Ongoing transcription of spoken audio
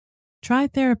Try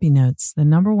Therapy Notes, the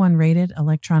 #1 rated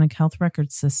electronic health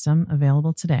record system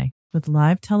available today. With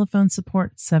live telephone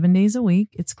support 7 days a week,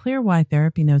 it's clear why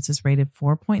Therapy Notes is rated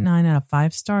 4.9 out of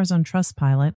 5 stars on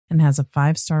Trustpilot and has a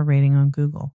 5-star rating on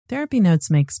Google. Therapy Notes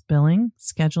makes billing,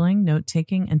 scheduling,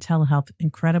 note-taking, and telehealth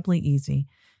incredibly easy.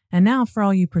 And now, for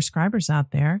all you prescribers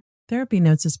out there, Therapy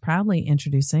Notes is proudly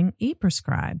introducing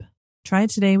ePrescribe. Try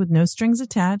it today with no strings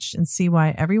attached and see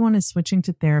why everyone is switching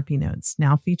to Therapy Notes,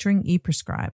 now featuring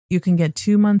ePrescribe. You can get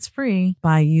 2 months free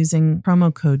by using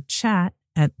promo code CHAT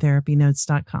at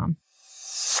therapynotes.com.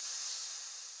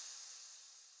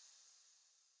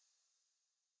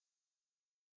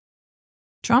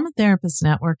 Trauma Therapist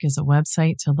Network is a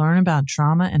website to learn about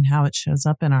trauma and how it shows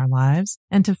up in our lives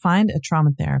and to find a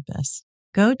trauma therapist.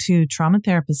 Go to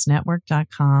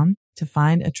traumatherapistnetwork.com to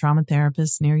find a trauma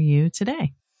therapist near you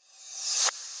today.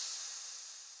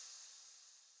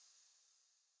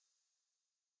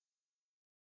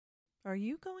 Are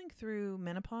you going through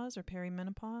menopause or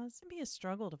perimenopause? It can be a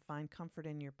struggle to find comfort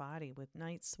in your body with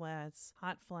night sweats,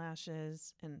 hot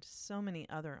flashes, and so many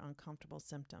other uncomfortable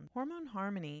symptoms. Hormone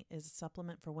Harmony is a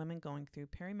supplement for women going through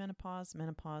perimenopause,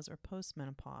 menopause, or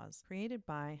postmenopause, created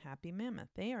by Happy Mammoth.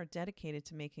 They are dedicated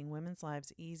to making women's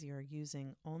lives easier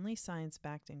using only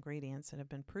science-backed ingredients that have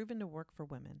been proven to work for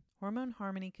women. Hormone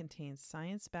Harmony contains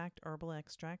science-backed herbal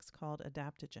extracts called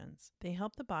adaptogens. They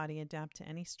help the body adapt to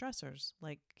any stressors,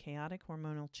 like chaotic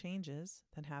hormonal changes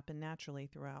that happen naturally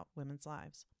throughout women's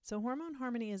lives. So Hormone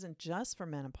Harmony isn't just for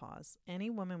menopause.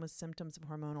 Any woman with symptoms of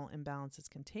hormonal imbalances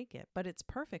can take it, but it's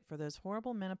perfect for those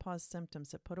horrible menopause symptoms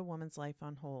that put a woman's life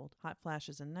on hold. Hot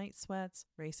flashes and night sweats,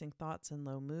 racing thoughts and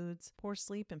low moods, poor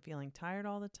sleep and feeling tired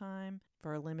all the time.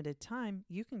 For a limited time,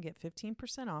 you can get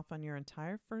 15% off on your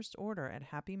entire first order at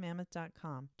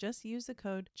happymammoth.com. Just use the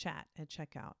code CHAT at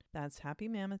checkout. That's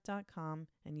happymammoth.com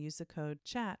and use the code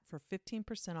CHAT for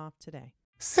 15% off today.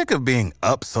 Sick of being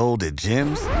upsold at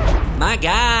gyms? My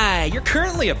guy, you're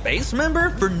currently a base member?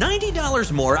 For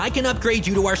 $90 more, I can upgrade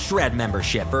you to our Shred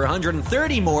membership. For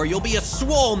 $130 more, you'll be a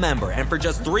Swole member. And for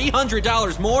just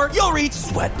 $300 more, you'll reach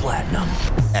Sweat Platinum.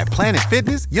 At Planet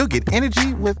Fitness, you'll get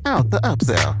energy without the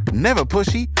upsell. Never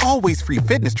pushy, always free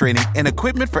fitness training and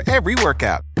equipment for every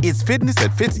workout. It's fitness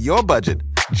that fits your budget.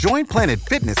 Join Planet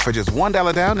Fitness for just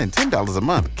 $1 down and $10 a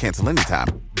month. Cancel anytime.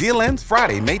 Deal ends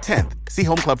Friday, May 10th. See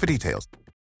Home Club for details.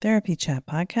 Therapy Chat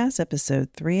Podcast,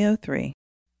 episode 303.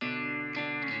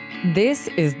 This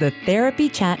is the Therapy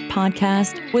Chat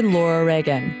Podcast with Laura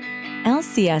Reagan,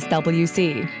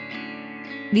 LCSWC.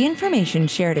 The information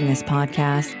shared in this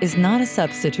podcast is not a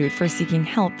substitute for seeking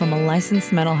help from a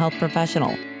licensed mental health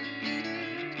professional.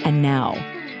 And now,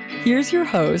 here's your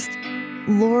host,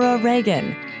 Laura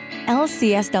Reagan,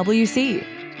 LCSWC.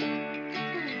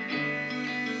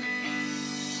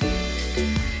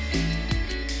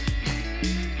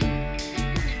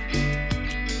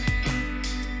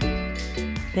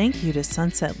 Thank you to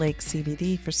Sunset Lake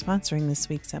CBD for sponsoring this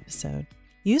week's episode.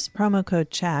 Use promo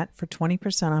code CHAT for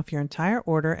 20% off your entire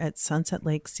order at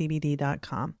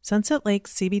sunsetlakecbd.com. Sunset Lake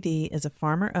CBD is a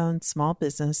farmer-owned small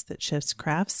business that ships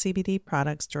craft CBD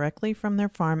products directly from their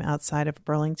farm outside of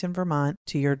Burlington, Vermont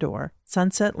to your door.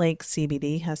 Sunset Lake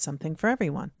CBD has something for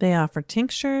everyone. They offer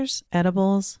tinctures,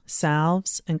 edibles,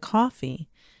 salves, and coffee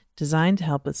designed to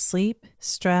help with sleep,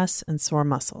 stress, and sore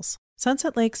muscles.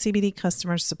 Sunset Lake CBD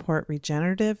customers support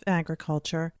regenerative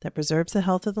agriculture that preserves the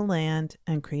health of the land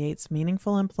and creates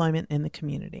meaningful employment in the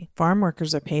community. Farm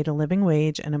workers are paid a living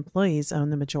wage and employees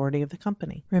own the majority of the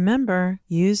company. Remember,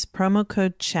 use promo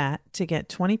code CHAT to get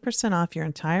 20% off your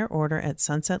entire order at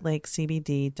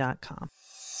sunsetlakecbd.com.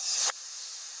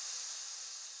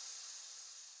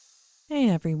 Hey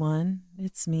everyone,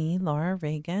 it's me, Laura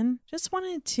Reagan. Just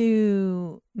wanted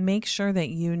to make sure that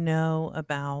you know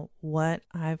about what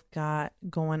I've got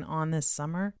going on this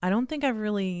summer. I don't think I've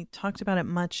really talked about it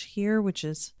much here, which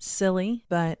is silly,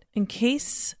 but in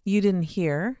case you didn't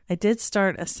hear, I did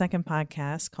start a second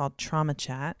podcast called Trauma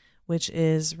Chat, which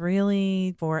is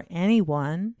really for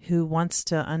anyone who wants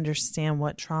to understand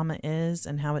what trauma is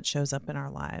and how it shows up in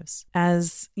our lives.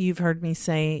 As you've heard me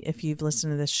say, if you've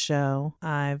listened to this show,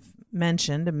 I've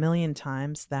mentioned a million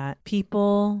times that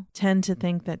people tend to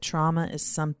think that trauma is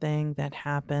something that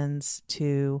happens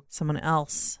to someone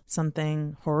else,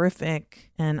 something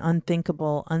horrific and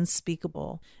unthinkable,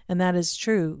 unspeakable. And that is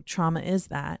true. Trauma is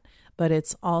that. But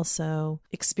it's also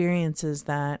experiences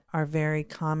that are very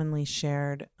commonly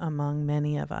shared among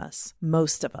many of us,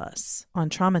 most of us. On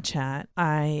Trauma Chat,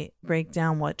 I break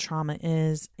down what trauma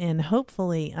is in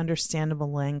hopefully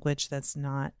understandable language that's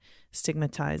not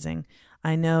stigmatizing.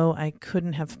 I know I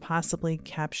couldn't have possibly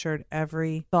captured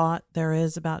every thought there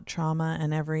is about trauma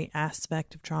and every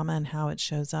aspect of trauma and how it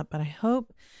shows up, but I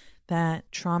hope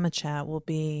that Trauma Chat will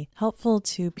be helpful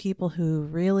to people who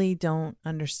really don't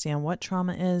understand what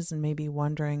trauma is and maybe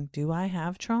wondering, do I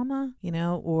have trauma?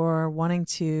 Or wanting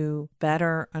to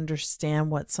better understand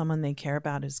what someone they care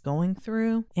about is going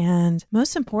through. And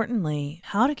most importantly,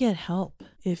 how to get help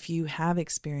if you have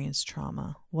experienced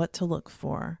trauma, what to look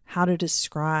for, how to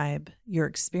describe your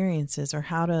experiences, or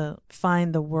how to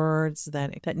find the words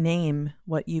that name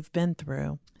what you've been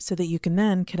through, so that you can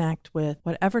then connect with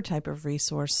whatever type of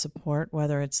resource support,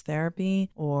 whether it's therapy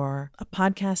or a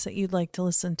podcast that you'd like to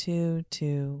listen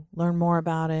to learn more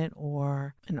about it,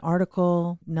 or an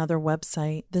article, another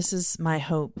website. This is my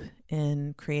hope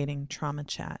in creating Trauma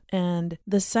Chat. And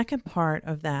the second part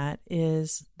of that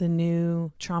is the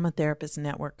new Trauma Therapist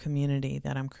Network community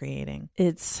that I'm creating.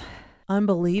 It's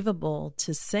unbelievable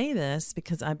to say this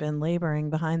because I've been laboring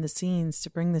behind the scenes to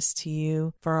bring this to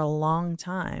you for a long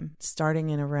time. Starting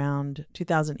in around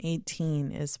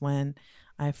 2018 is when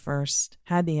I first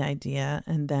had the idea,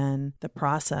 and then the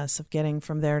process of getting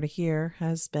from there to here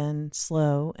has been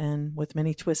slow and with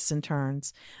many twists and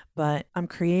turns. But I'm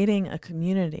creating a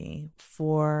community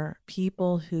for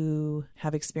people who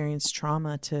have experienced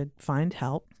trauma to find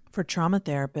help, for trauma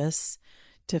therapists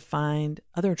to find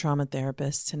other trauma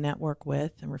therapists to network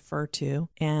with and refer to,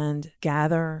 and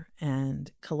gather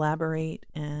and collaborate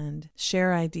and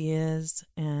share ideas,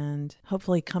 and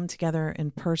hopefully come together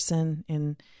in person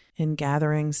in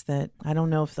gatherings that I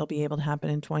don't know if they'll be able to happen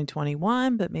in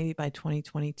 2021, but maybe by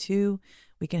 2022,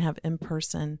 we can have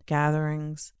in-person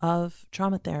gatherings of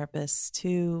trauma therapists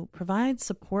to provide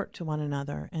support to one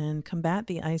another and combat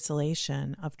the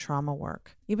isolation of trauma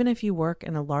work. Even if you work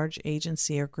in a large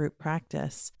agency or group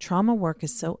practice, trauma work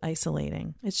is so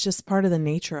isolating. It's just part of the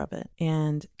nature of it.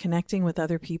 And connecting with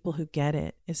other people who get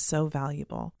it is so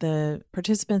valuable. The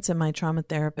participants in my trauma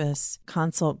therapist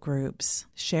consult groups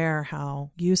share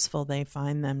how useful they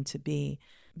find them to be,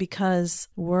 because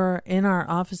we're in our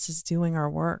offices doing our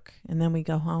work and then we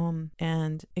go home,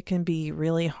 and it can be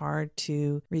really hard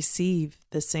to receive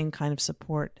the same kind of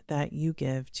support that you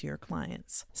give to your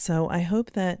clients. So I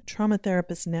hope that Trauma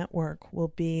Therapist Network will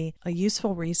be a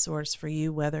useful resource for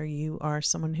you, whether you are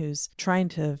someone who's trying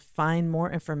to find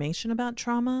more information about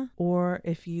trauma, or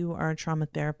if you are a trauma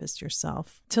therapist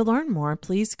yourself. To learn more,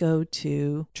 please go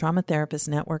to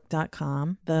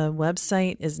traumatherapistnetwork.com. The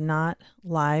website is not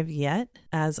live yet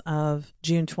as of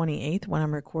June 28th when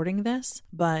I'm recording this,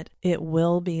 but it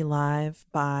will be live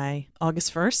by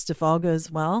August 1st if all goes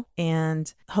well,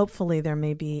 and hopefully there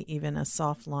may be even a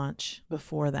soft launch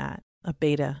before that, a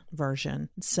beta version.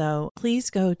 So please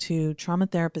go to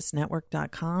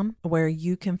traumatherapistnetwork.com, where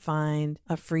you can find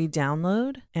a free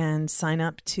download and sign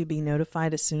up to be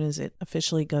notified as soon as it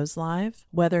officially goes live.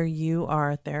 Whether you are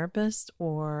a therapist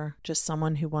or just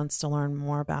someone who wants to learn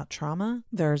more about trauma,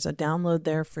 there's a download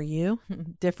there for you,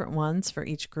 different ones for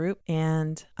each group.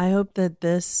 And I hope that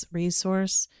this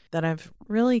resource that I've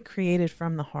really created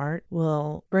from the heart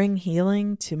will bring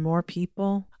healing to more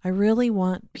people. I really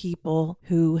want people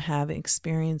who have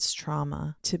experienced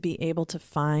trauma to be able to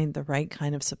find the right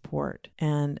kind of support.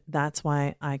 And that's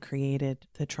why I created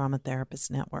the Trauma Therapist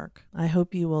Network. I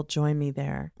hope you will join me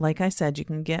there. Like I said, you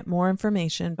can get more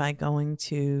information by going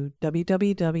to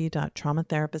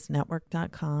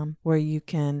www.traumatherapistnetwork.com, where you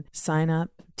can sign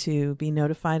up to be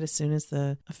notified as soon as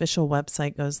the official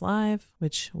website goes live,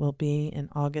 which will be in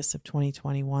August of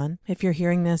 2021. If you're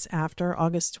hearing this after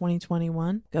August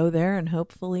 2021, go there and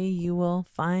hopefully you will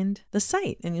find the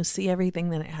site and you'll see everything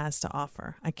that it has to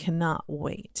offer. I cannot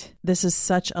wait. This is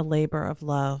such a labor of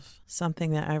love, something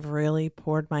that I've really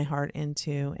poured my heart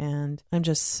into, and I'm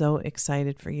just so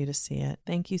excited for you to see it.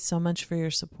 Thank you so much for your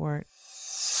support.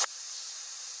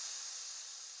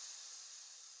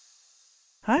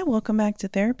 Hi, welcome back to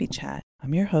Therapy Chat.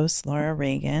 I'm your host, Laura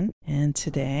Reagan, and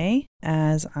today,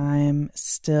 as I'm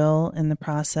still in the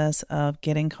process of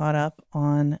getting caught up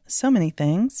on so many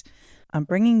things, I'm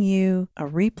bringing you a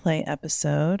replay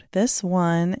episode. This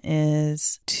one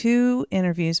is 2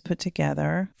 interviews put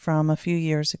together from a few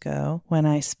years ago when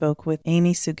I spoke with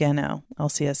Amy Sugeno,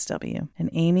 LCSW.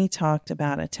 And Amy talked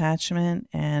about attachment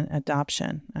and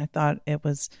adoption. I thought it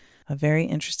was a very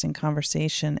interesting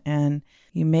conversation, and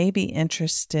you may be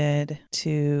interested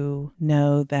to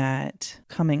know that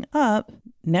coming up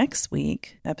next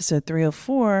week, episode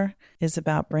 304 is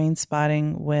about brain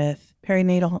spotting with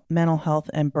perinatal mental health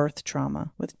and birth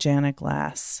trauma with Jana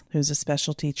Glass, who's a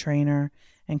specialty trainer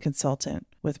and consultant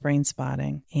with Brain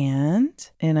Spotting.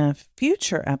 And in a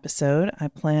future episode, I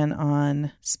plan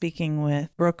on speaking with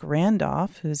Brooke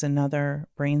Randolph, who's another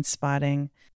Brain Spotting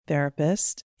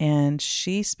therapist, and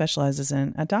she specializes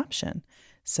in adoption.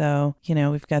 So,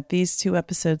 we've got these 2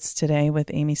 episodes today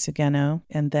with Amy Sugeno,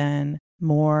 and then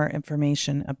more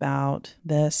information about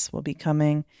this will be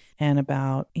coming, and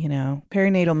about,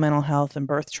 perinatal mental health and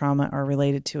birth trauma are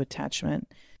related to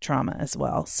attachment trauma as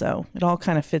well. So it all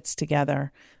kind of fits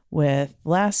together with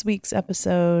last week's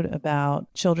episode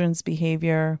about children's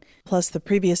behavior, plus the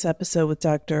previous episode with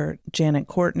Dr. Janet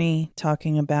Courtney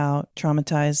talking about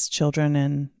traumatized children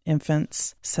and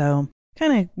infants. So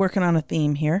kind of working on a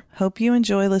theme here. Hope you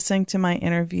enjoy listening to my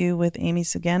interview with Amy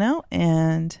Sugeno.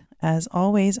 And as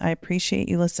always, I appreciate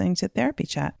you listening to Therapy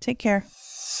Chat. Take care.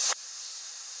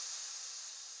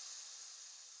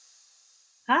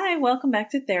 Hi, welcome back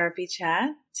to Therapy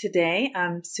Chat. Today,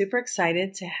 I'm super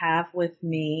excited to have with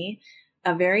me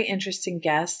a very interesting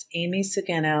guest, Amy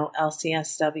Sugeno,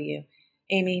 LCSW.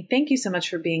 Amy, thank you so much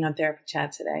for being on Therapy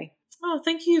Chat today. Oh,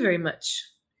 thank you very much.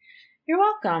 You're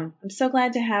welcome. I'm so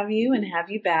glad to have you and have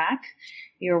you back.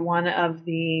 You're one of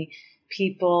the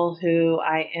people who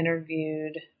I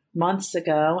interviewed months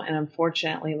ago and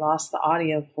unfortunately lost the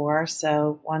audio for,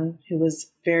 so one who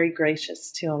was very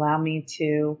gracious to allow me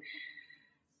to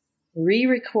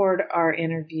re-record our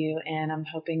interview, and I'm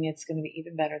hoping it's going to be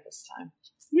even better this time.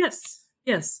 Yes.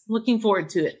 Looking forward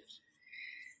to it.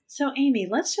 So, Amy,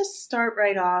 let's just start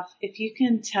right off. If you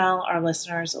can tell our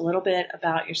listeners a little bit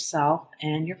about yourself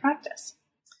and your practice.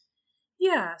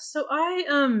 Yeah, so I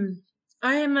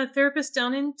am a therapist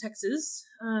down in Texas,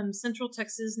 Central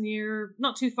Texas,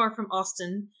 not too far from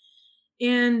Austin.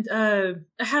 And I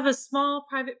have a small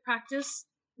private practice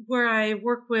where I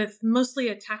work with mostly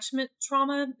attachment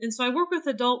trauma. And so I work with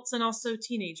adults and also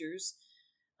teenagers,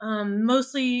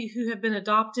 mostly who have been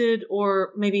adopted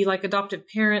or maybe like adoptive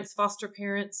parents, foster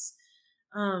parents,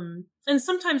 and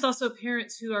sometimes also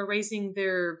parents who are raising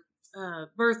their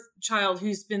birth child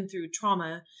who's been through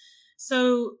trauma.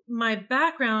 So my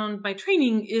background, my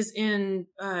training is in,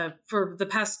 for the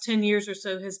past 10 years or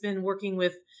so, has been working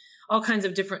with all kinds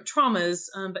of different traumas.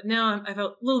 But now I've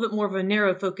a little bit more of a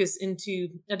narrow focus into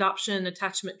adoption,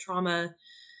 attachment trauma.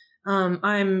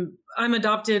 I'm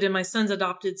adopted and my son's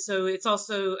adopted. So it's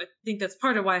also, I think that's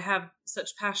part of why I have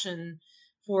such passion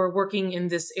for working in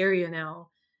this area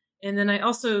now. And then I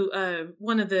also,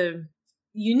 one of the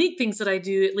unique things that I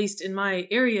do, at least in my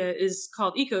area, is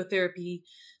called ecotherapy.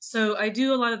 So I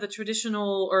do a lot of the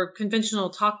traditional or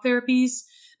conventional talk therapies,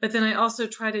 but then I also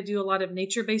try to do a lot of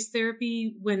nature-based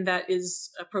therapy when that is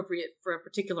appropriate for a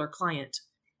particular client.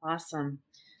 Awesome.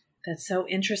 That's so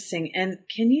interesting. And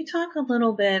can you talk a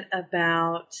little bit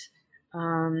about,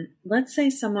 let's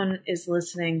say someone is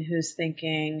listening who's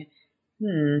thinking,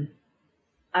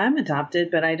 I'm adopted,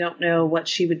 but I don't know what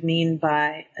she would mean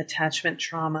by attachment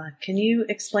trauma. Can you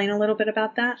explain a little bit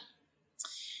about that?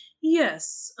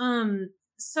 Yes.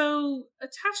 So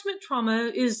attachment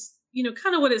trauma is,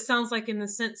 kind of what it sounds like in the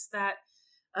sense that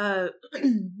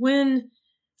when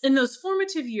in those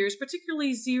formative years,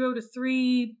 particularly 0 to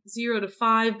 3, 0 to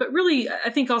 5, but really, I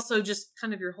think also just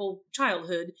kind of your whole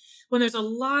childhood, when there's a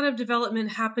lot of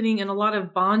development happening and a lot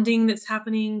of bonding that's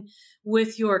happening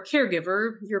with your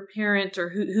caregiver, your parent, or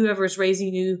whoever's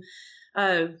raising you,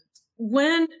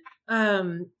 when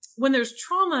there's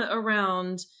trauma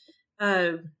around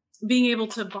being able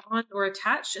to bond or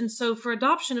attach. And so for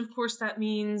adoption, of course, that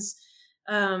means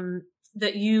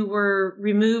that you were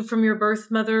removed from your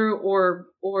birth mother or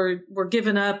were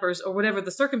given up or whatever the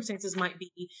circumstances might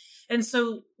be. And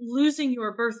so losing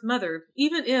your birth mother,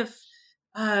 even if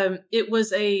it was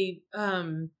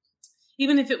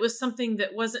something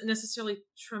that wasn't necessarily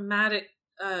traumatic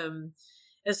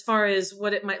as far as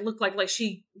what it might look like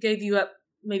she gave you up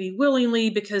maybe willingly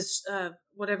because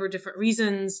whatever different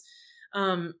reasons,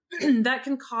 that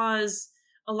can cause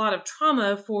a lot of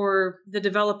trauma for the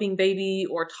developing baby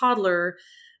or toddler.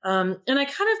 And I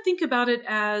kind of think about it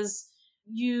as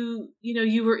you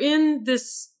were in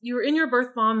your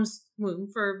birth mom's womb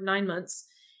for 9 months.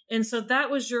 And so that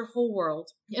was your whole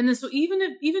world. And then so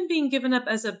even being given up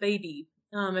as a baby,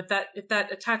 if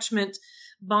that attachment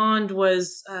bond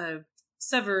was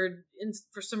severed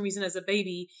for some reason as a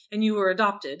baby and you were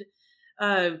adopted,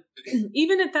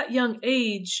 even at that young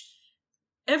age,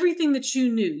 everything that you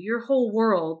knew, your whole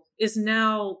world has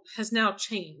now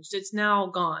changed. It's now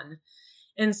gone.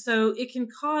 And so it can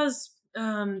cause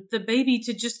the baby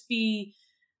to just be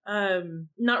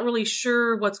not really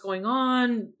sure what's going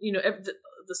on.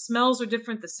 The smells are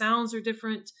different. The sounds are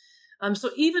different. So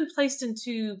even placed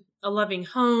into a loving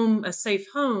home, a safe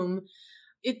home,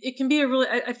 it can be a really,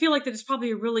 I feel like that it's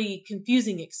probably a really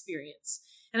confusing experience.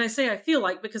 And I say I feel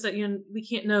like because we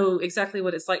can't know exactly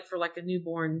what it's like for like a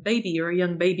newborn baby or a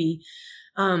young baby.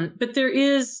 But there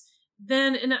is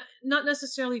then, and not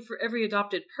necessarily for every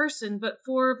adopted person, but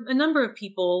for a number of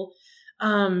people,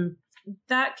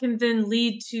 that can then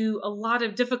lead to a lot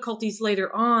of difficulties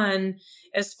later on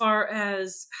as far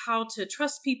as how to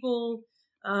trust people,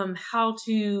 how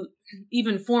to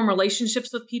even form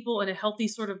relationships with people in a healthy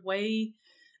sort of way.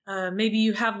 Maybe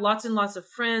you have lots and lots of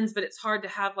friends, but it's hard to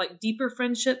have like deeper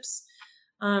friendships.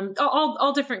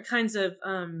 All different kinds of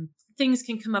things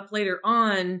can come up later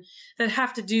on that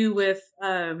have to do with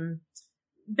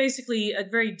basically a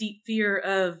very deep fear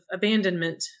of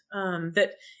abandonment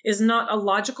that is not a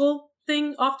logical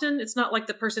thing. Often it's not like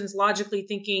the person's logically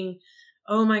thinking,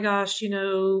 oh my gosh,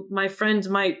 my friend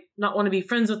might not want to be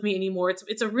friends with me anymore.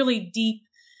 It's a really deep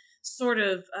sort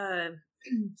of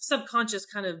subconscious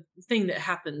kind of thing that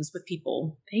happens with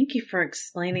people. Thank you for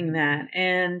explaining that.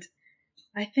 And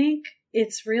I think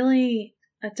it's really,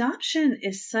 adoption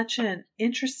is such an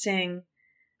interesting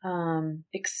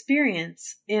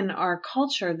experience in our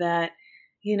culture that,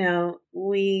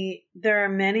 there are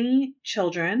many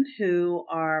children who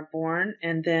are born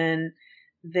and then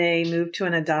they move to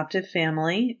an adoptive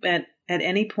family. At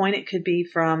any point, it could be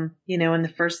from, in the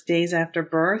first days after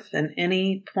birth and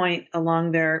any point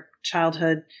along their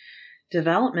childhood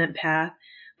development path.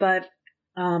 But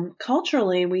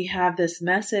culturally, we have this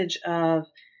message of,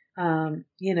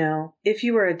 if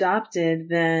you were adopted,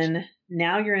 then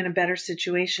now you're in a better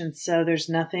situation. So there's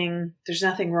nothing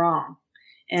wrong.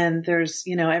 And there's,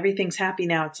 everything's happy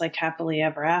now. It's like happily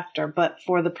ever after. But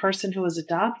for the person who was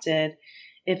adopted,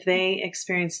 if they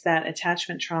experience that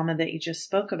attachment trauma that you just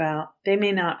spoke about, they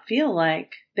may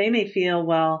feel,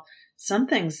 well,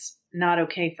 something's not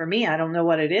okay for me. I don't know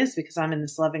what it is because I'm in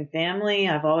this loving family.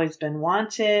 I've always been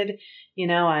wanted.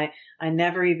 I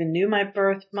never even knew my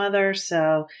birth mother.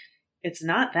 So it's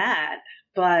not that,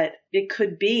 but it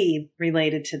could be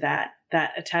related to that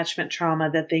attachment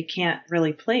trauma that they can't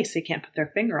really place. They can't put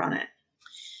their finger on it.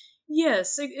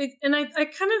 Yes. And I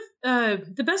kind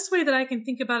of, the best way that I can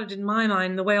think about it in my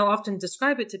mind, the way I'll often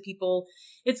describe it to people,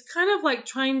 it's kind of like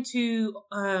trying to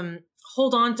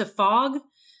hold on to fog.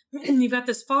 You've got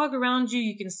this fog around you.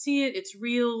 You can see it. It's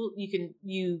real.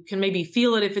 You can maybe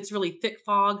feel it if it's really thick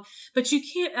fog, but you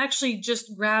can't actually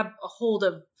just grab a hold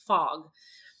of fog.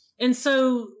 And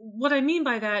so what I mean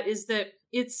by that is that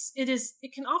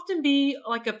it can often be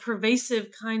like a pervasive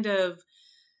kind of,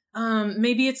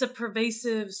 maybe it's a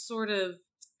pervasive sort of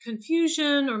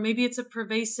confusion, or maybe it's a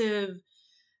pervasive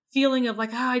feeling of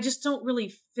like, I just don't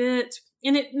really fit.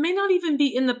 And it may not even be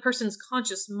in the person's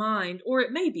conscious mind, or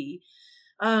it may be,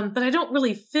 but I don't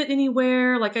really fit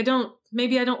anywhere. Like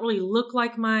maybe I don't really look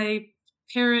like my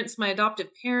parents, my adoptive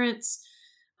parents.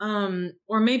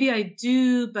 Or maybe I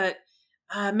do, but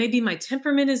maybe my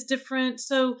temperament is different.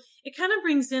 So it kind of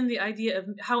brings in the idea of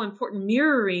how important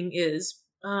mirroring is,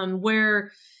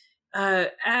 where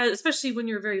especially when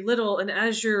you're very little and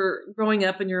as you're growing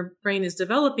up and your brain is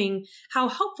developing, how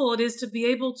helpful it is to be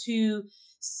able to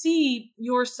see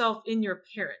yourself in your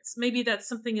parents. Maybe that's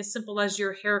something as simple as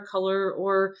your hair color,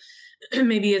 or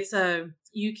maybe it's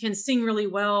you can sing really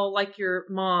well like your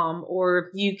mom, or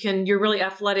you're really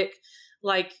athletic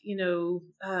like, your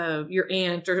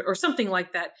aunt or something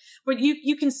like that. But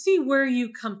you can see where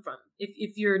you come from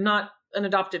if you're not an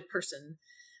adopted person.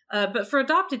 But for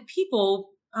adopted people,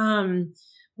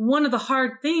 one of the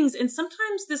hard things, and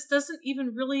sometimes this doesn't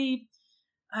even really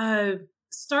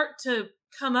start to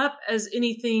come up as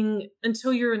anything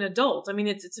until you're an adult. I mean,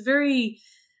 it's very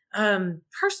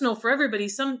personal for everybody.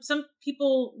 Some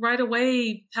people right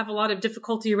away have a lot of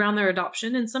difficulty around their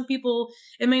adoption, and some people,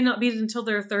 it may not be until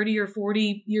they're 30 or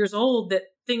 40 years old that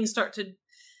things start to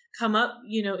come up,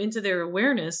 into their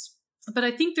awareness. But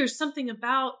I think there's something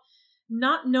about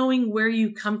not knowing where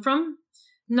you come from,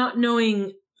 not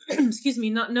knowing,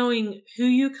 not knowing who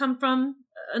you come from,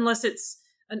 unless it's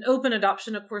an open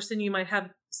adoption. Of course, then you might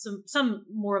have some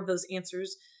more of those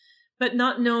answers. But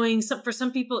not knowing, for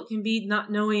some people, it can be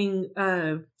not knowing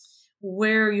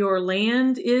where your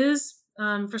land is.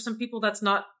 For some people, that's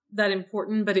not that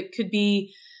important, but it could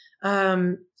be,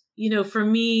 for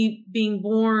me, being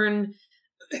born,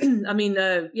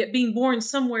 being born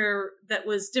somewhere that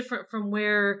was different from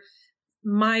where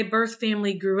my birth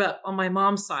family grew up on my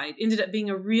mom's side ended up being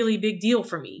a really big deal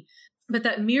for me. But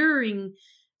that mirroring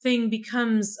thing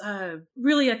becomes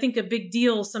really, I think, a big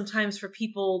deal sometimes for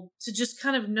people to just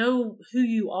kind of know who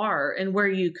you are and where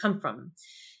you come from.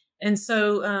 And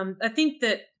so I think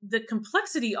that the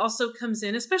complexity also comes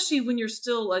in, especially when you're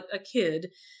still a kid,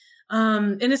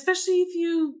 And especially if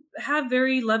you have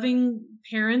very loving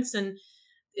parents, and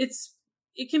it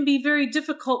can be very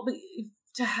difficult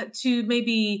to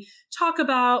maybe talk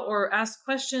about or ask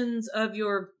questions of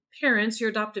your parents, your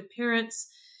adoptive parents,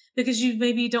 because you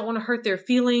maybe don't want to hurt their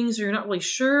feelings, or you're not really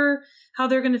sure how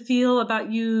they're going to feel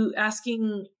about you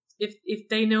asking if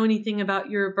they know anything about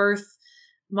your birth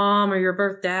mom or your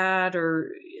birth dad,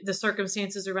 or the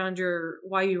circumstances around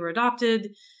why you were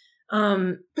adopted.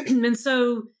 And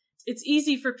so it's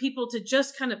easy for people to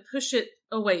just kind of push it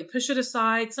away, push it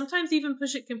aside, sometimes even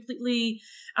push it completely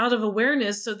out of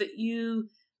awareness, so that you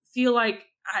feel like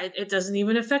it doesn't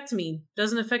even affect me,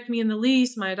 doesn't affect me in the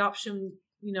least. My adoption,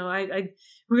 I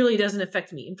really doesn't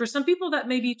affect me. And for some people that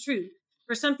may be true.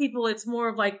 For some people, it's more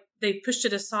of like they pushed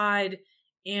it aside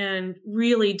and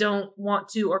really don't want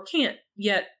to or can't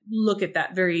yet look at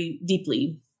that very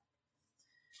deeply.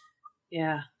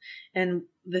 Yeah. And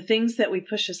the things that we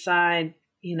push aside,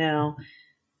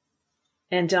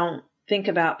 and don't think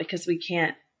about because we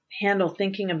can't handle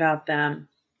thinking about them,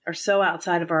 are so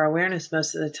outside of our awareness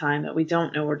most of the time that we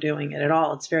don't know we're doing it at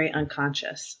all. It's very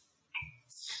unconscious.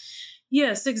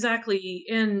 Yes, exactly.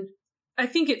 And I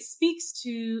think it speaks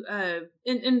to,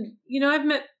 I've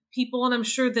met people, and I'm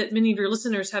sure that many of your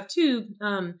listeners have too,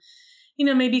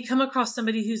 maybe come across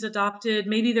somebody who's adopted,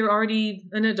 maybe they're already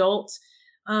an adult,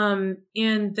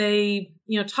 and they,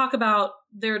 talk about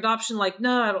their adoption like,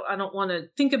 no, I don't want to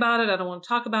think about it. I don't want to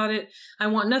talk about it. I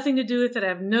want nothing to do with it. I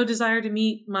have no desire to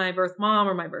meet my birth mom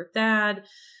or my birth dad.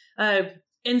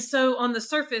 And so on the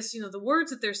surface, the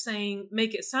words that they're saying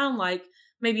make it sound like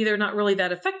maybe they're not really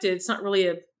that affected. It's not really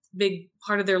a big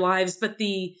part of their lives, but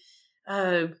the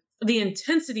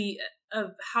intensity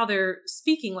of how they're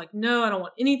speaking, like, no, I don't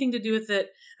want anything to do with it,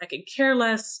 I could care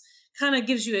less, kind of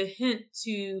gives you a hint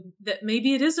to that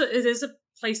maybe it is a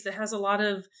place that has a lot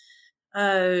of,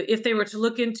 if they were to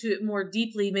look into it more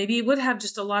deeply, maybe it would have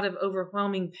just a lot of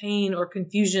overwhelming pain or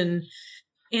confusion.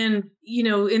 And,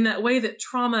 in that way that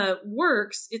trauma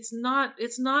works, it's not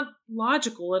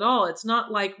logical at all. It's not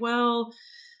like, well,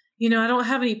 I don't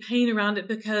have any pain around it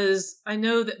because I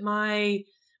know that my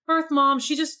birth mom,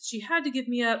 she had to give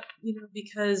me up,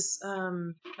 because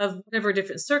of whatever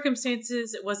different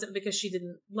circumstances. It wasn't because she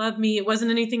didn't love me. It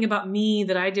wasn't anything about me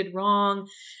that I did wrong.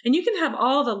 And you can have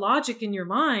all the logic in your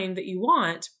mind that you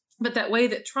want, but that way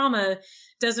that trauma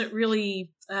doesn't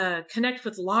really connect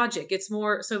with logic. It's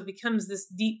more, so it becomes this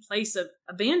deep place of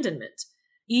abandonment.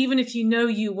 Even if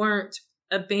you weren't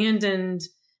abandoned,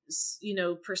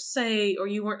 per se, or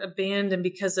you weren't abandoned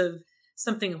because of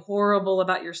something horrible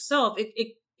about yourself,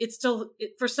 it's still,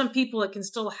 for some people, it can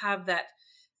still have that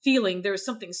feeling. There was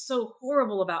something so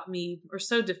horrible about me or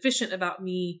so deficient about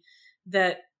me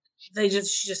that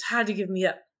she just had to give me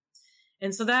up.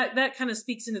 And so that kind of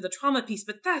speaks into the trauma piece,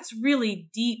 but that's really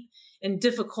deep and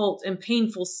difficult and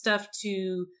painful stuff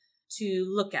to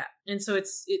look at. And so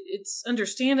it's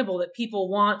understandable that people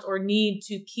want or need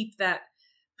to keep that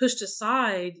pushed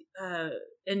aside,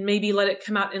 and maybe let it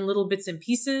come out in little bits and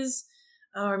pieces,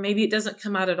 or maybe it doesn't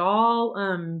come out at all.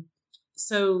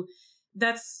 So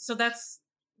that's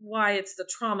why it's the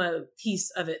trauma piece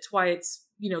of it, why it's,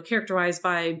 characterized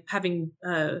by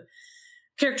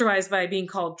being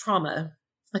called trauma,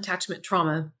 attachment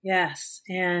trauma. Yes.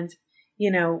 And,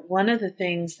 one of the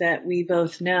things that we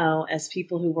both know as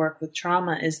people who work with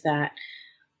trauma is that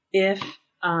if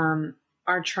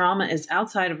our trauma is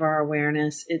outside of our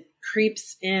awareness, it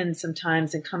creeps in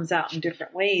sometimes and comes out in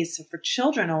different ways. So for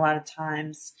children, a lot of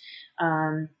times,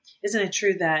 isn't it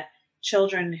true that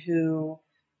children who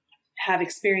have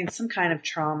experienced some kind of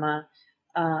trauma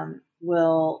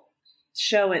will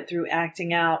show it through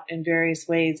acting out in various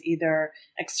ways, either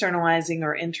externalizing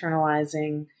or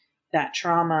internalizing that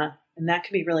trauma? And that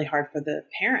can be really hard for the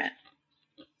parent.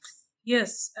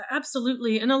 Yes,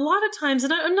 absolutely. And a lot of times,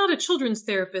 and I'm not a children's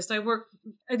therapist. I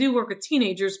do work with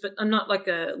teenagers, but I'm not like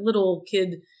a little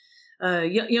kid,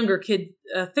 younger kid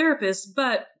therapist.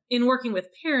 But in working with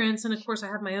parents, and of course I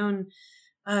have my own,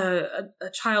 a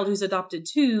child who's adopted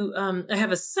too, I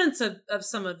have a sense of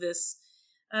some of this.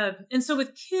 And so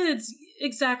with kids,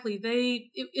 exactly,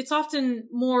 it's often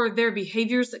more their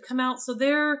behaviors that come out. So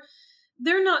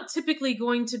they're not typically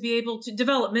going to be able to,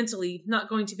 developmentally, not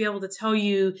going to be able to tell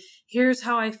you, here's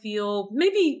how I feel.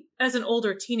 Maybe as an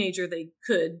older teenager, they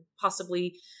could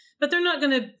possibly, but they're not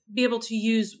going to be able to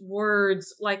use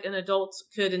words like an adult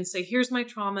could and say, here's my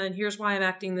trauma and here's why I'm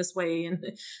acting this way and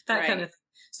that kind of thing.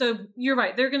 So you're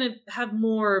right. They're going to have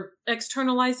more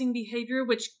externalizing behavior,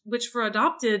 which for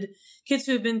adopted kids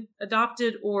who have been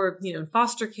adopted or, in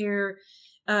foster care,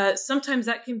 sometimes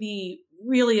that can be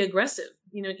really aggressive,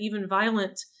 even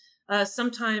violent,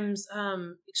 sometimes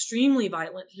extremely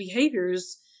violent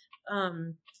behaviors,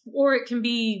 or it can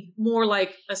be more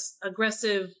like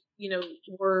aggressive,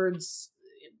 words,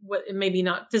 maybe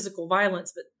not physical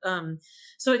violence, but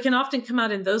so it can often come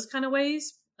out in those kind of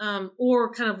ways,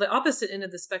 or kind of the opposite end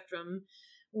of the spectrum,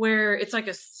 where it's like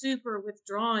a super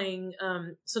withdrawing,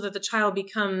 so that the child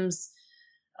becomes,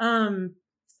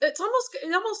 it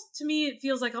almost to me, it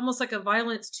feels like almost like a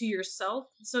violence to yourself.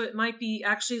 So it might be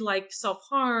actually like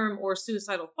self-harm or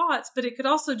suicidal thoughts, but it could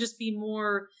also just be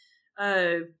more,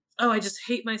 I just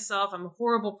hate myself. I'm a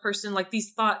horrible person. Like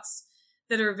these thoughts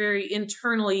that are very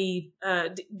internally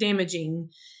damaging.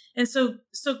 And so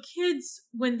kids,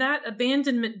 when that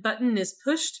abandonment button is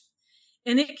pushed,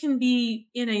 and it can be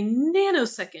in a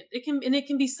nanosecond, it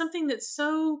can be something that's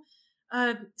so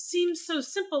seems so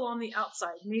simple on the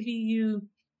outside. Maybe you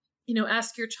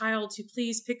ask your child to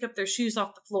please pick up their shoes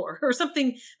off the floor or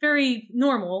something very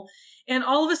normal. And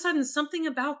all of a sudden, something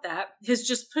about that has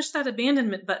just pushed that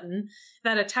abandonment button,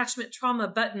 that attachment trauma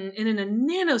button. And in a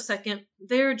nanosecond,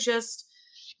 they're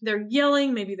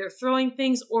yelling, maybe they're throwing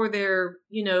things, or they're,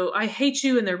 I hate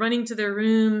you, and they're running to their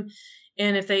room.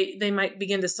 And if they might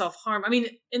begin to self-harm. I mean,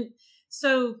 and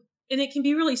it can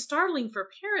be really startling for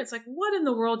parents. Like, what in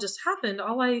the world just happened?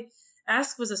 All I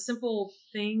asked was a simple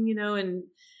thing, and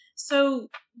so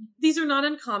these are not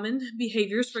uncommon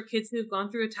behaviors for kids who have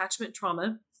gone through attachment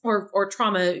trauma or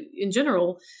trauma in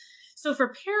general. So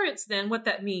for parents, then what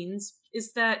that means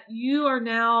is that you are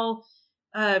now,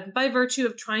 by virtue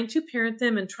of trying to parent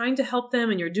them and trying to help them,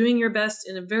 and you're doing your best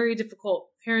in a very difficult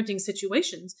parenting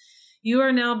situations, you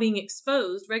are now being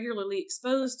regularly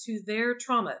exposed to their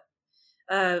trauma.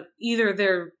 Either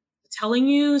they're telling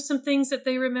you some things that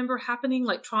they remember happening,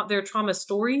 like their trauma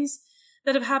stories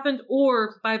that have happened,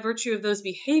 or by virtue of those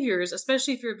behaviors,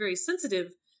 especially if you're a very sensitive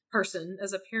person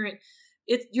as a parent,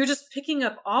 you're just picking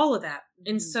up all of that.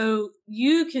 Mm-hmm. And so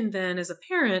you can then, as a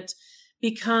parent,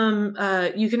 you can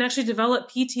actually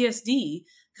develop PTSD,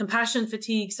 compassion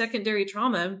fatigue, secondary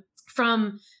trauma,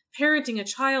 from parenting a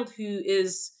child who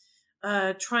is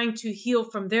trying to heal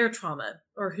from their trauma,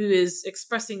 or who is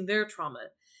expressing their trauma.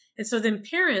 And so then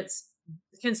parents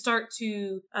can start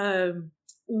to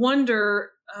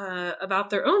wonder about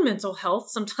their own mental health.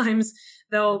 Sometimes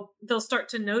they'll start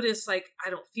to notice, like, I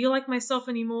don't feel like myself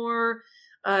anymore.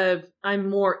 I'm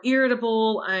more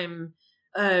irritable. I'm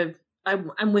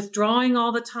withdrawing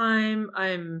all the time.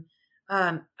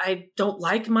 I don't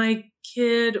like my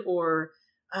kid, or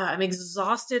I'm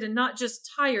exhausted, and not just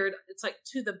tired. It's like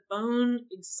to the bone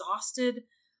exhausted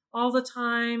all the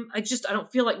time. I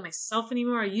don't feel like myself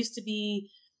anymore. I used to be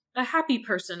a happy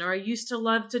person, or I used to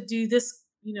love to do this,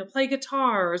 play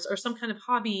guitars or some kind of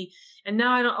hobby. And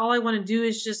now all I want to do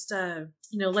is just,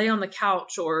 lay on the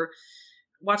couch or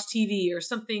watch TV or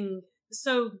something.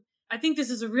 So I think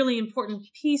this is a really important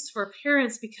piece for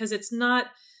parents, because it's not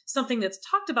something that's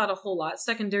talked about a whole lot,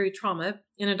 secondary trauma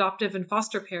in adoptive and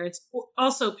foster parents,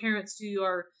 also parents who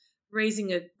are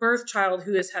raising a birth child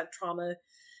who has had trauma.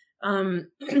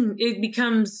 It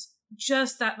becomes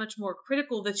just that much more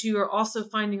critical that you are also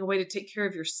finding a way to take care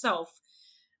of yourself,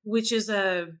 which is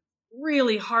a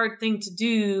really hard thing to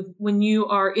do when you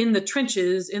are in the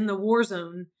trenches, in the war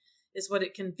zone, is what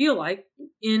it can feel like,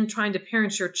 in trying to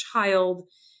parent your child.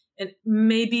 And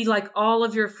maybe like all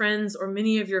of your friends, or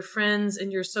many of your friends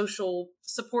and your social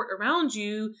support around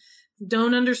you,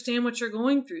 don't understand what you're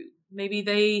going through. Maybe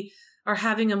they are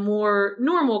having a more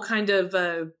normal kind of,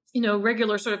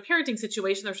 regular sort of parenting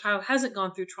situation. Their child hasn't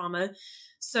gone through trauma.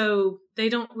 So they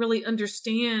don't really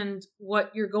understand what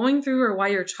you're going through, or why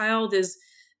your child is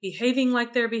behaving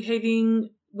like they're behaving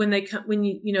when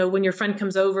your friend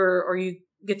comes over, or you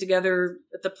get together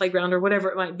at the playground, or whatever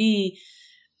it might be.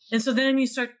 And so then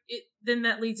then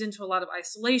that leads into a lot of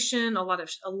isolation, a lot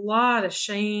of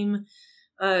shame.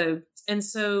 And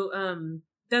so,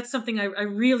 that's something I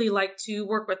really like to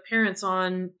work with parents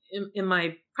on in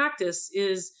my practice,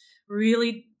 is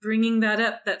really bringing that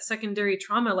up, that secondary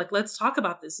trauma. Like, let's talk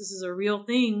about this. This is a real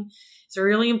thing. It's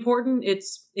really important. It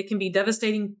can be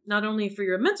devastating, not only for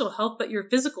your mental health, but your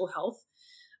physical health.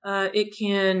 It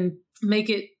can make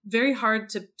it very hard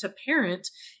to parent.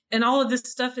 And all of this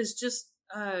stuff is just,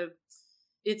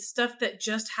 it's stuff that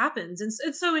just happens.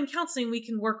 And so in counseling, we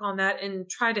can work on that and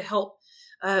try to help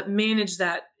manage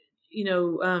that,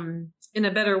 in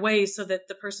a better way, so that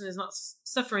the person is not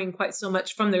suffering quite so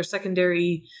much from their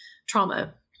secondary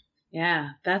trauma.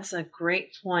 Yeah, that's a great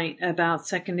point about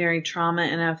secondary trauma.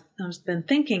 And I've been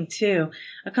thinking too,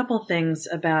 a couple things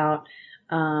about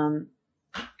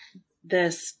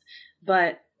this,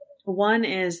 but one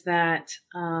is that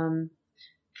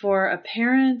for a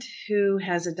parent who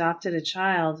has adopted a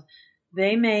child,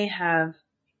 they may have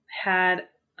had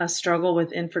a struggle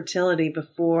with infertility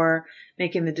before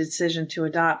making the decision to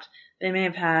adopt. They may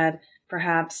have had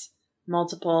perhaps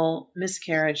multiple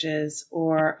miscarriages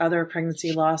or other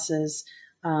pregnancy losses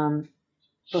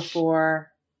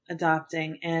before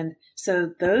adopting. And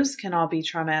so those can all be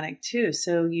traumatic too.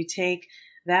 So you take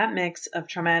that mix of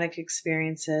traumatic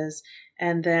experiences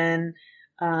and then,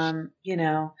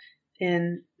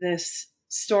 in this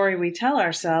story we tell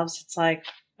ourselves, it's like,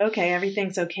 okay,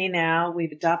 everything's okay now.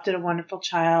 We've adopted a wonderful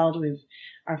child.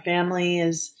 Our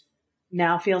family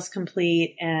now feels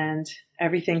complete and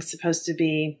everything's supposed to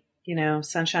be,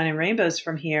 sunshine and rainbows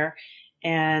from here.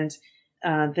 And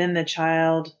then the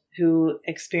child who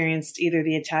experienced either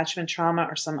the attachment trauma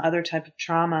or some other type of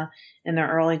trauma in their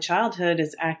early childhood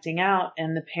is acting out,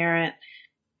 and the parent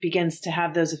begins to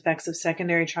have those effects of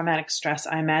secondary traumatic stress.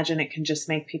 I imagine it can just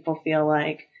make people feel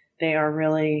like they are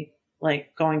really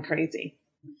like going crazy.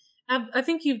 I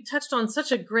think you touched on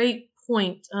such a great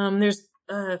point. There's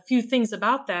a few things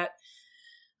about that.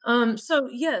 So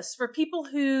yes, for people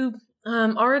who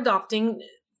are adopting,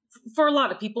 for a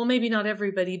lot of people, maybe not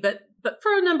everybody, but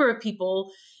for a number of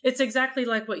people, it's exactly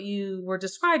like what you were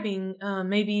describing.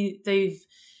 Maybe they've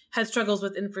had struggles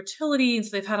with infertility, and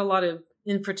so they've had a lot of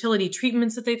infertility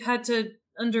treatments that they've had to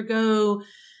undergo,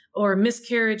 or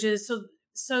miscarriages,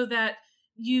 so that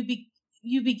you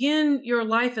begin your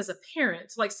life as a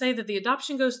parent. Like, say that the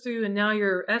adoption goes through and now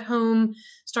you're at home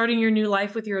starting your new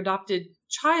life with your adopted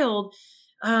child.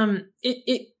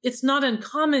 It's not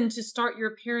uncommon to start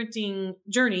your parenting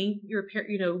journey,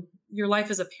 your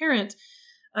life as a parent,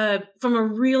 from a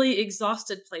really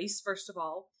exhausted place, first of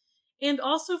all, and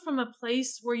also from a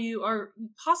place where you are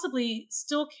possibly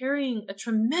still carrying a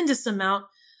tremendous amount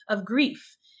of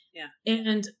grief. Yeah.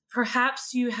 And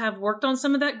perhaps you have worked on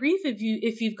some of that grief.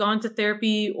 If you've gone to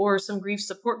therapy or some grief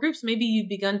support groups, maybe you've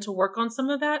begun to work on some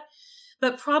of that,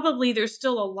 but probably there's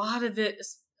still a lot of it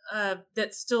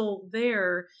that's still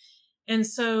there. And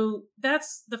so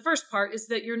that's the first part, is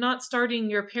that you're not starting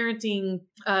your parenting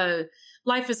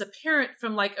life as a parent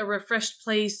from like a refreshed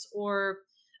place or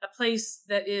a place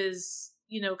that is,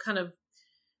 kind of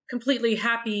completely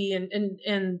happy.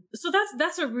 And so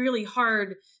that's a really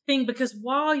hard thing, because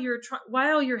while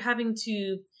you're having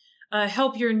to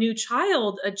help your new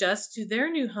child adjust to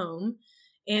their new home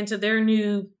and to their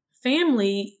new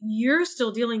family, you're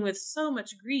still dealing with so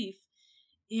much grief.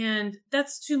 And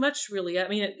that's too much, really. I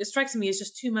mean, it strikes me as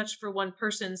just too much for one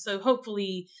person. So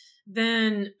hopefully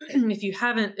then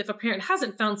if a parent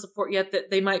hasn't found support yet, that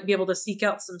they might be able to seek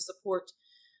out some support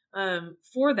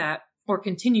for that, or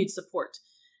continued support.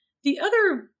 The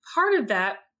other part of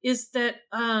that is that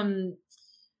I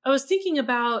was thinking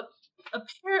about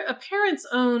a parent's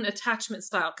own attachment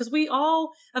style, because we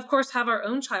all, of course, have our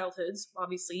own childhoods.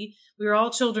 Obviously, we were all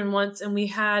children once, and we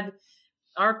had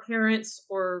our parents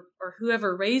or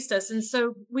whoever raised us. And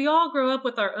so we all grow up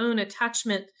with our own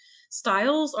attachment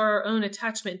styles, or our own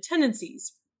attachment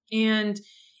tendencies. And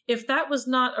if that was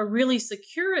not a really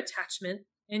secure attachment,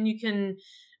 and you can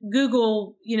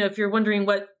Google, if you're wondering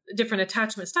what different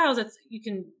attachment styles, you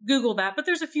can Google that, but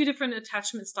there's a few different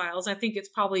attachment styles. I think it's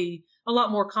probably a lot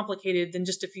more complicated than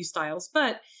just a few styles.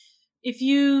 But if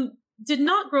you did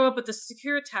not grow up with a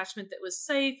secure attachment that was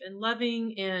safe and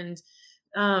loving, and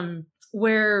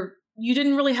where you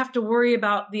didn't really have to worry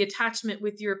about the attachment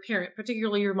with your parent,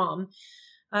 particularly your mom.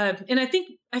 And I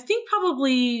think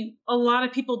probably a lot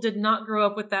of people did not grow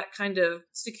up with that kind of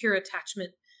secure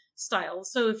attachment style.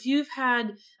 So if you've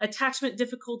had attachment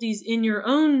difficulties in your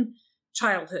own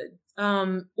childhood,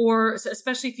 or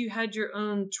especially if you had your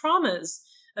own traumas,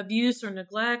 abuse or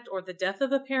neglect, or the death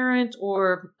of a parent,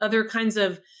 or other kinds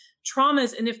of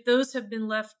traumas, and if those have been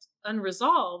left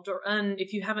unresolved, or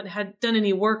if you haven't done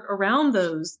any work around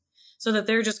those, so that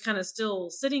they're just kind of still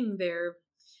sitting there,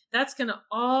 that's going to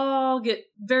all get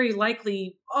very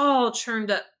likely all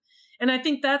churned up. And I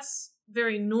think that's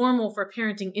very normal for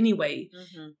parenting anyway.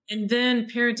 Mm-hmm. And then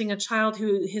parenting a child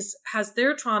who has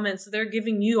their trauma, and so they're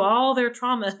giving you all their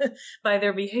trauma by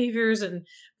their behaviors and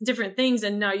different things.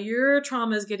 And now your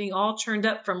trauma is getting all churned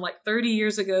up from like 30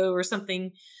 years ago or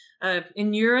something.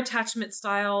 And your attachment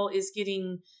style is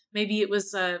getting, maybe it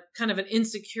was kind of an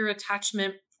insecure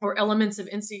attachment, or elements of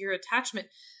insecure attachment.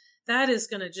 That is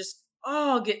going to just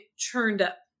all get churned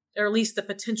up, or at least the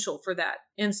potential for that.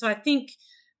 And so I think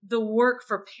the work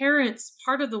for parents,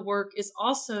 part of the work is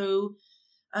also,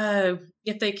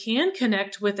 if they can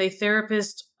connect with a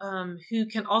therapist who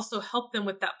can also help them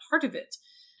with that part of it,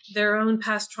 their own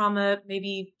past trauma,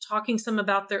 maybe talking some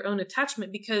about their own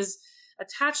attachment, because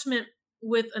attachment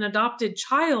with an adopted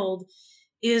child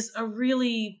is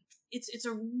it's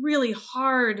a really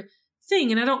hard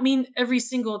thing. And I don't mean every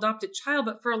single adopted child,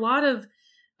 but for a lot of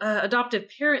adoptive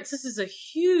parents, this is a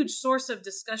huge source of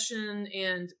discussion.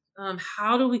 And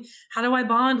how do I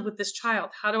bond with this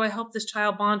child? How do I help this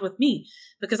child bond with me?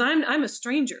 Because I'm a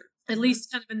stranger. At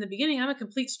least kind of in the beginning, I'm a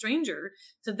complete stranger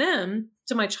to them,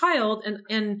 to my child,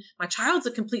 and my child's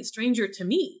a complete stranger to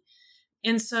me.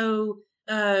 And so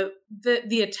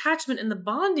the attachment and the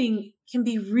bonding can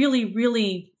be really,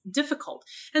 really difficult.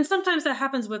 And sometimes that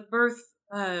happens with birth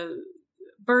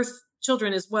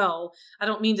children as well. I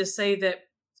don't mean to say that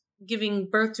giving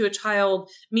birth to a child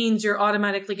means you're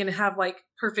automatically going to have like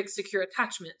perfect, secure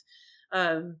attachment,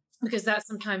 because that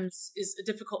sometimes is a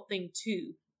difficult thing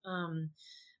too.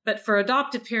 But for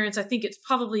adoptive parents, I think it's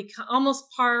probably almost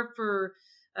par for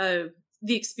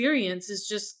the experience is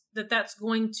just that's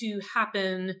going to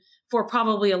happen for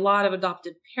probably a lot of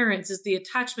adopted parents, is the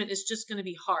attachment is just going to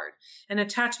be hard. And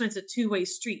attachment's a two-way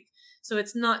street. So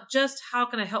it's not just how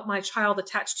can I help my child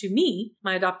attach to me,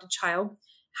 my adopted child?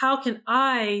 How can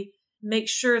I make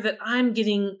sure that I'm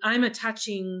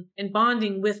attaching and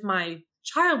bonding with my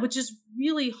child, which is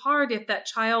really hard if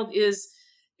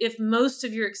most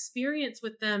of your experience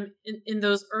with them in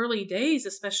those early days,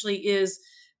 especially, is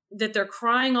that they're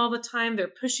crying all the time, they're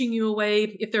pushing you away.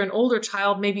 If they're an older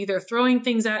child, maybe they're throwing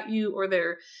things at you, or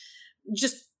they're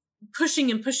just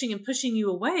pushing and pushing and pushing you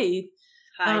away.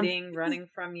 Hiding, running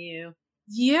from you.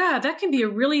 Yeah, that can be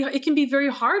it can be very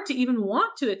hard to even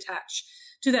want to attach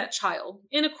to that child.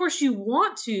 And of course you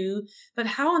want to, but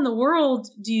how in the world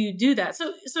do you do that?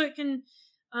 So it can,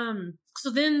 so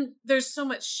then there's so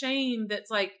much shame that's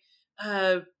like,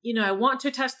 I want to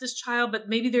attach this child, but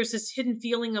maybe there's this hidden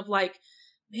feeling of like,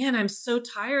 man, I'm so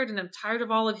tired, and I'm tired of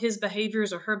all of his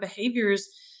behaviors or her behaviors.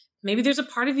 Maybe there's a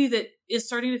part of you that is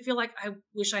starting to feel like, I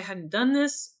wish I hadn't done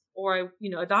this, or I,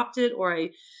 adopted, or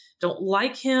I don't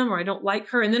like him, or I don't like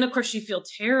her. And then of course you feel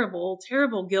terrible,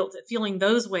 terrible guilt at feeling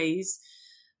those ways.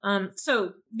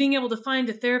 So being able to find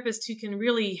a therapist who can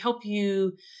really help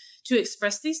you to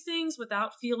express these things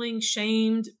without feeling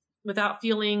shamed, without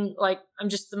feeling like I'm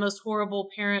just the most horrible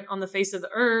parent on the face of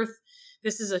the earth.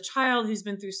 This is a child who's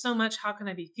been through so much. How can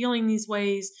I be feeling these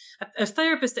ways? A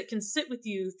therapist that can sit with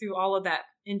you through all of that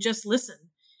and just listen,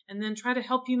 and then try to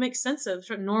help you make sense of,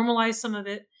 try to normalize some of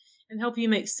it and help you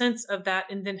make sense of that,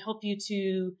 and then help you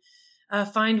to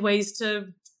find ways to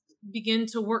begin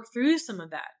to work through some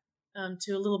of that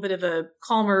to a little bit of a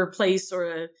calmer place,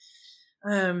 or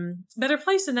a better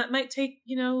place. And that might take,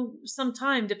 some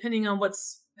time, depending on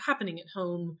what's happening at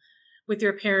home with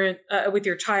your parent, with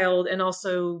your child, and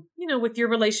also, with your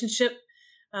relationship.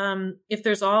 If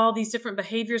there's all these different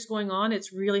behaviors going on,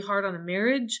 it's really hard on a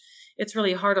marriage. It's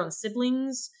really hard on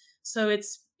siblings. So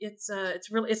it's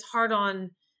hard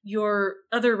on your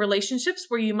other relationships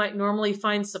where you might normally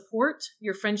find support,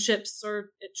 your friendships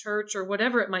or at church or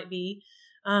whatever it might be.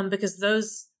 Because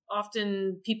those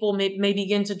often people may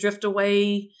begin to drift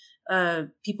away,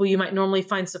 people you might normally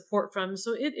find support from.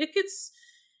 So it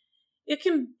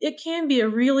can be a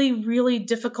really, really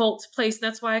difficult place.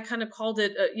 That's why I kind of called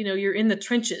it, you're in the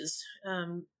trenches,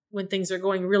 when things are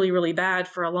going really, really bad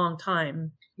for a long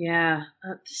time. Yeah.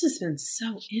 This has been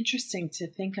so interesting to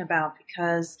think about,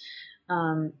 because,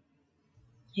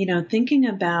 thinking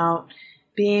about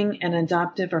being an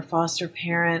adoptive or foster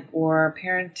parent, or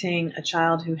parenting a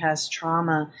child who has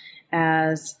trauma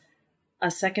as a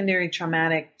secondary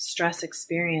traumatic stress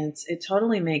experience, it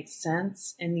totally makes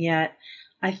sense. And yet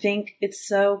I think it's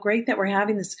so great that we're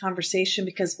having this conversation,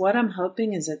 because what I'm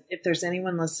hoping is that if there's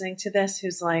anyone listening to this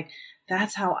who's like,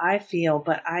 that's how I feel,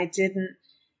 but I didn't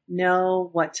know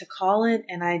what to call it.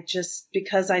 And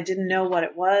because I didn't know what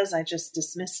it was, I just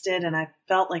dismissed it, and I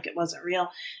felt like it wasn't real.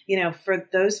 For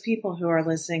those people who are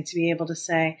listening to be able to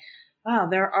say, wow,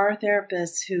 there are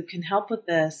therapists who can help with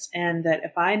this. And that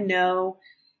if I know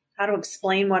how to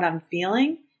explain what I'm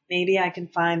feeling, maybe I can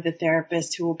find the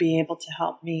therapist who will be able to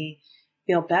help me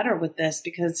feel better with this,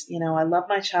 because, I love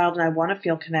my child and I want to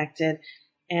feel connected.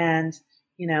 And,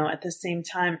 at the same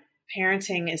time,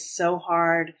 parenting is so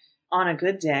hard on a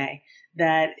good day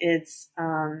that it's,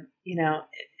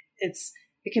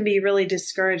 it can be really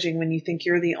discouraging when you think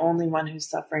you're the only one who's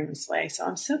suffering this way. So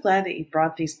I'm so glad that you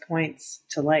brought these points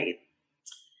to light.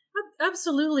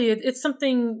 Absolutely. It's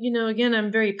something, again,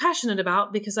 I'm very passionate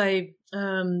about, because I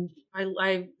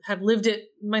have lived it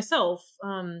myself.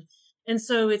 And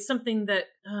so it's something that,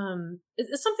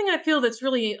 it's something I feel that's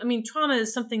really, trauma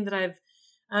is something that I've,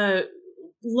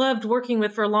 loved working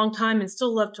with for a long time and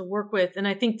still love to work with. And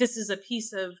I think this is a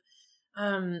piece of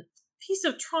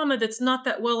trauma that's not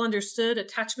that well understood,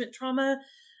 attachment trauma.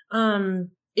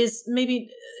 is maybe,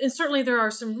 and certainly there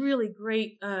are some really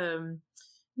great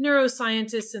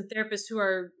neuroscientists and therapists who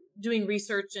are doing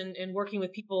research and working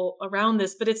with people around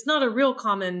this, but it's not a real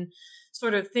common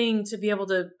sort of thing to be able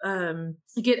to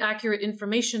get accurate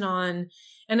information on.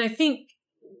 And I think,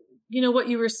 what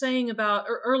you were saying about,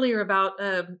 or earlier about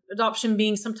adoption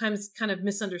being sometimes kind of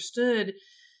misunderstood,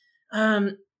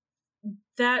 that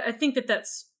I think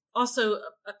that's also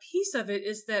a piece of it,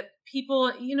 is that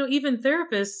people, even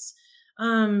therapists,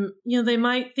 they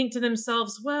might think to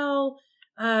themselves, well,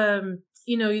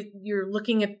 you're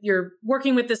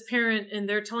working with this parent and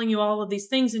they're telling you all of these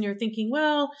things and you're thinking,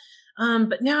 well,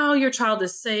 but now your child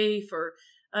is safe, or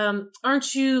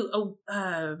aren't you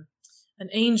an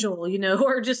angel,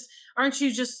 or just aren't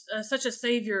you just such a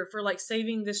savior for like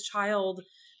saving this child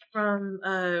from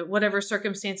whatever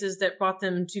circumstances that brought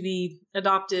them to be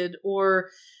adopted? Or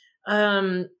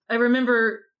I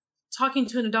remember talking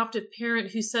to an adoptive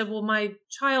parent who said, well, my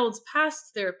child's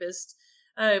past therapist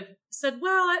said,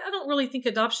 well, I don't really think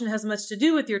adoption has much to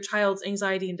do with your child's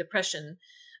anxiety and depression,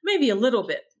 maybe a little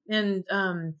bit. And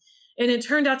it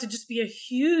turned out to just be a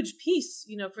huge piece,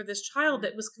 for this child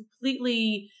that was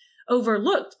completely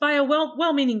overlooked by a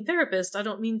well-meaning therapist. I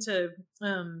don't mean to,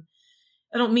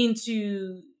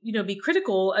 be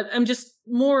critical. I'm just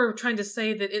more trying to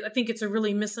say that I think it's a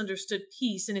really misunderstood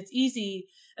piece, and it's easy,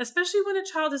 especially when a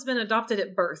child has been adopted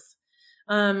at birth,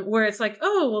 where it's like,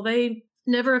 oh, well, they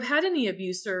never have had any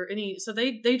abuse or any, so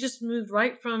they just moved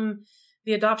right from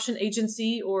the adoption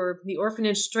agency or the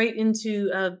orphanage straight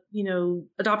into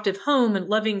adoptive home and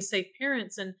loving, safe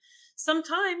parents. And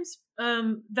sometimes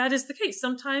that is the case.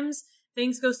 Sometimes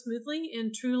things go smoothly,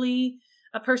 and truly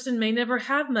a person may never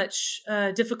have much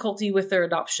difficulty with their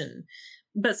adoption,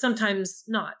 but sometimes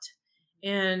not.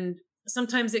 And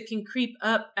sometimes it can creep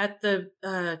up at the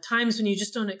times when you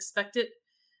just don't expect it.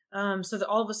 So that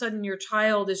all of a sudden your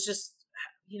child is just,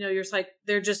 you're like,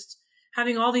 they're just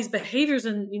having all these behaviors,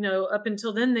 and, up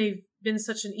until then they've been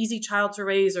such an easy child to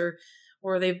raise,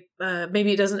 or they've,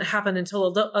 maybe it doesn't happen until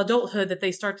adulthood that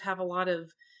they start to have a lot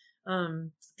of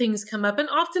things come up, and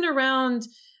often around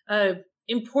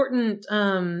important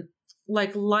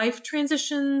like life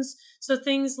transitions. So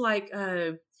things like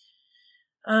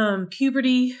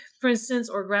puberty, for instance,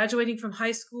 or graduating from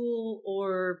high school,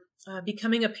 or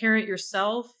becoming a parent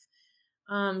yourself,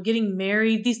 getting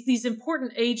married. These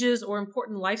important ages or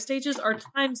important life stages are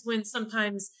times when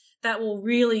sometimes that will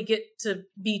really get to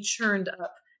be churned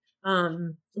up,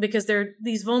 because they're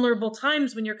these vulnerable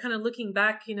times when you're kind of looking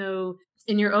back,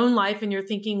 in your own life, and you're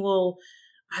thinking, well,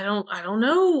 I don't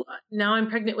know. Now I'm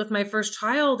pregnant with my first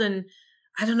child, and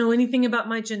I don't know anything about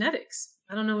my genetics.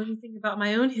 I don't know anything about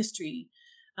my own history.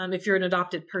 If you're an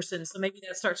adopted person. So maybe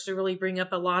that starts to really bring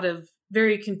up a lot of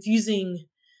very confusing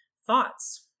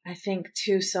thoughts. I think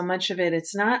too, so much of it,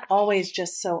 it's not always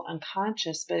just so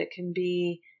unconscious, but it can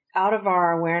be out of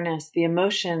our awareness. The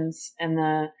emotions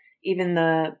and even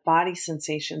the body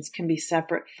sensations can be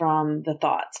separate from the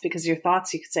thoughts, because your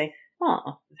thoughts, you could say,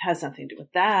 oh, it has nothing to do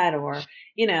with that. Or,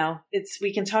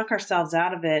 we can talk ourselves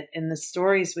out of it in the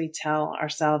stories we tell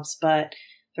ourselves, but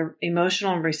the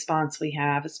emotional response we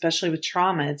have, especially with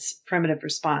trauma, it's primitive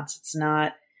response. It's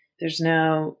not, there's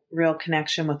no real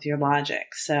connection with your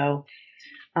logic. So,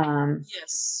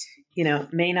 yes,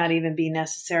 may not even be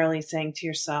necessarily saying to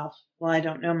yourself, well, I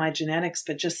don't know my genetics,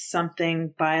 but just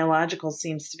something biological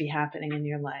seems to be happening in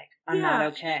your leg. I'm not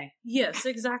okay. Yes,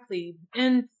 exactly.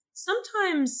 And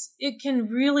sometimes it can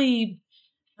really,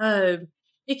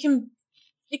 it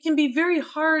can be very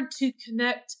hard to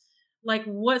connect like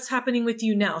what's happening with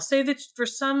you now. Say that for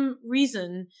some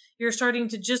reason you're starting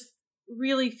to just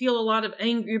really feel a lot of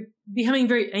anger, you're becoming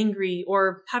very angry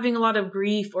or having a lot of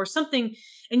grief or something,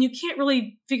 and you can't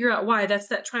really figure out why. That's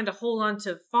that trying to hold on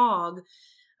to fog.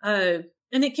 And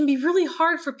it can be really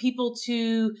hard for people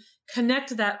to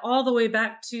connect that all the way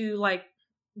back to like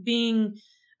being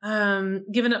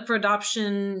given up for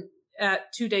adoption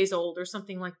at 2 days old or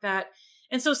something like that.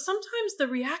 And so sometimes the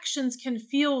reactions can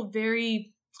feel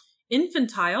very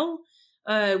infantile,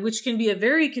 which can be a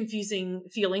very confusing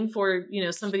feeling for,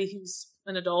 somebody who's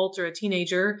an adult or a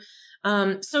teenager.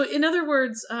 So in other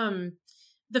words,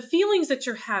 the feelings that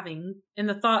you're having and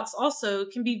the thoughts also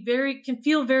can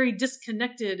feel very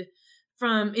disconnected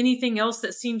from anything else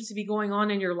that seems to be going on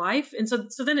in your life. And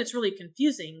so then it's really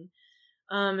confusing.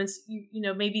 And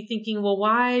maybe thinking, well,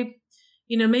 why,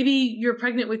 maybe you're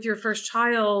pregnant with your first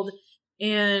child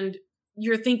and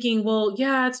you're thinking, well,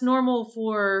 yeah, it's normal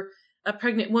for a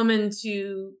pregnant woman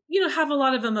to, have a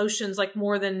lot of emotions, like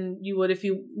more than you would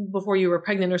before you were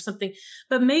pregnant or something.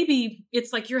 But maybe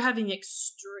it's like you're having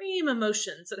extreme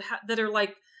emotions that are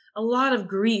like a lot of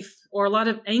grief or a lot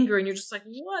of anger, and you're just like,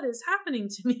 what is happening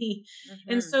to me?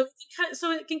 Mm-hmm. And so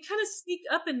it can kind of sneak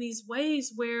up in these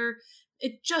ways where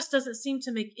it just doesn't seem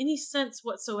to make any sense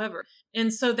whatsoever.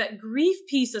 And so that grief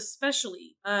piece,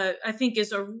 especially, I think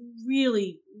is a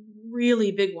really,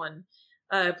 really big one.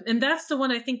 And that's the one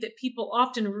I think that people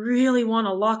often really want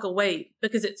to lock away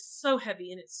because it's so heavy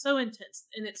and it's so intense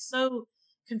and it's so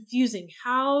confusing.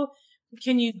 How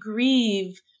can you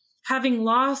grieve having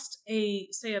lost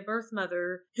say a birth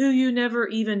mother who you never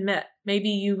even met? Maybe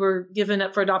you were given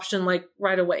up for adoption like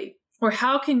right away. Or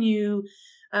how can you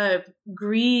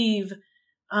grieve,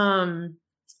 maybe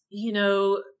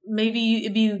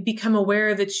you become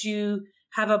aware that you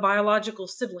have a biological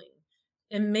sibling.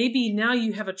 And maybe now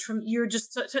you have you're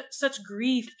just such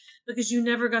grief because you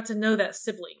never got to know that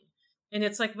sibling. And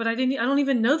it's like, but I don't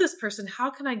even know this person. How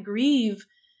can I grieve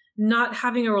not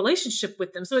having a relationship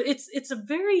with them? So it's a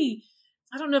very,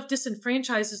 I don't know if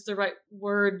disenfranchised is the right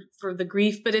word for the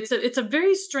grief, but it's a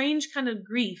very strange kind of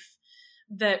grief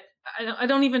that I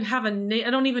don't even have a name. I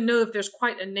don't even know if there's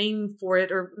quite a name for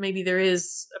it, or maybe there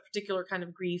is a particular kind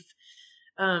of grief.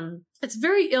 It's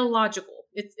very illogical.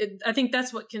 I think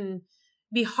that's what can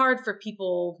be hard for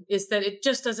people, is that it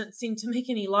just doesn't seem to make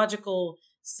any logical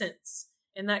sense.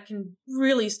 And that can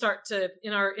really start to,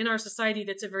 in our society,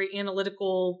 that's a very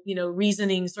analytical,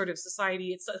 reasoning sort of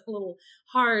society. It's a little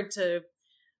hard to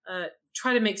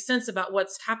try to make sense about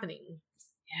what's happening.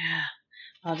 Yeah.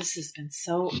 Oh, this has been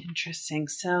so interesting.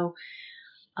 So,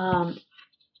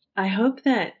 I hope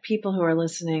that people who are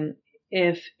listening,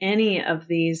 if any of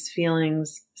these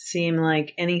feelings seem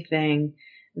like anything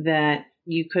that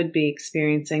you could be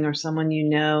experiencing or someone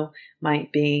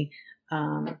might be,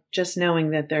 just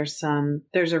knowing that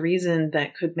there's a reason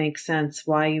that could make sense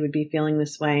why you would be feeling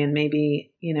this way, and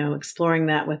maybe, exploring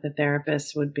that with a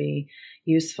therapist would be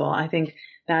useful. I think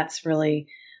that's really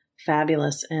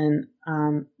fabulous. And,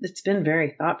 it's been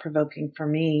very thought-provoking for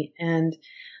me. And,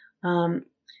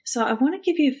 so I want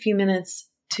to give you a few minutes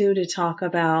too to talk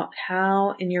about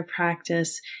how in your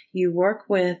practice you work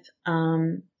with,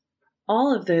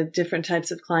 all of the different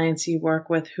types of clients you work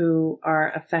with who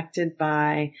are affected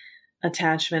by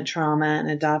attachment trauma and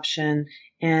adoption,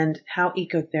 and how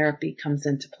ecotherapy comes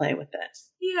into play with it.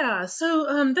 Yeah.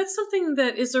 So, that's something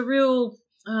that is a real,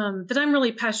 that I'm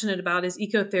really passionate about, is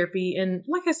ecotherapy. And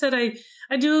like I said,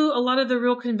 I do a lot of the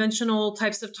real conventional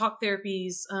types of talk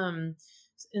therapies,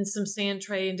 and some sand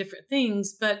tray and different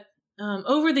things. But,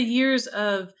 over the years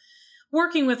of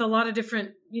working with a lot of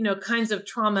different, kinds of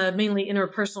trauma, mainly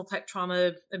interpersonal type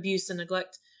trauma, abuse and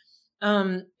neglect.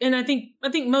 And I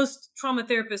think most trauma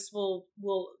therapists will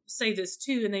say this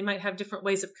too, and they might have different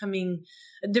ways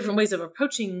of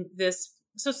approaching this.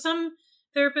 So some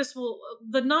therapists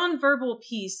the nonverbal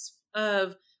piece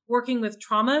of working with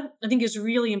trauma, I think, is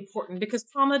really important, because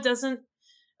trauma doesn't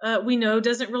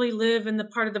really live in the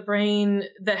part of the brain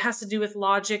that has to do with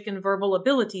logic and verbal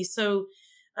ability. So,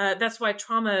 that's why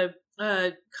trauma,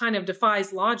 kind of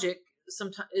defies logic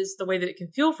sometimes, is the way that it can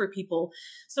feel for people.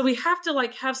 So we have to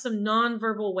have some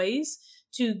nonverbal ways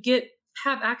to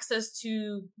have access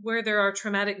to where there are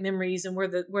traumatic memories and where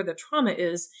the trauma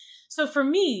is. So for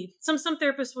me, some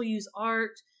therapists will use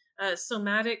art,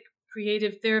 somatic,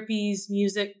 creative therapies,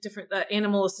 music, different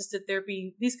animal assisted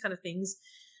therapy, these kind of things.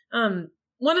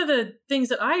 One of the things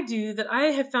that I do that I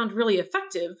have found really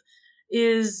effective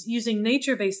is using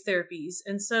nature-based therapies.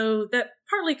 And so that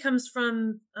partly comes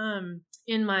from,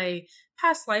 in my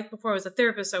past life, before I was a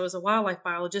therapist, I was a wildlife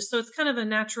biologist. So it's kind of a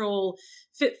natural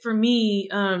fit for me,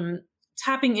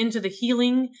 tapping into the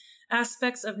healing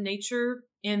aspects of nature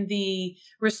and the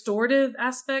restorative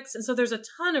aspects. And so there's a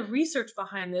ton of research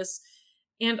behind this.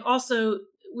 And also,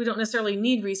 we don't necessarily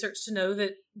need research to know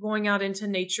that going out into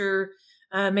nature,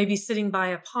 maybe sitting by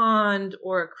a pond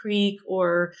or a creek,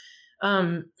 or,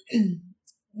 some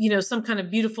kind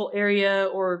of beautiful area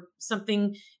or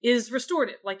something, is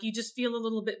restorative. Like, you just feel a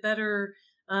little bit better,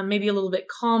 maybe a little bit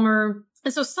calmer.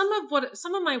 And so some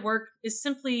of my work is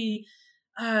simply,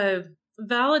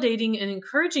 validating and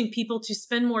encouraging people to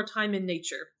spend more time in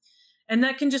nature. And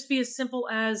that can just be as simple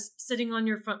as sitting on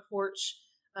your front porch.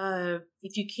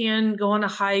 If you can, go on a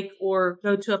hike or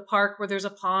go to a park where there's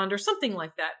a pond or something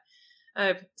like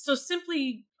that. So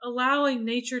simply allowing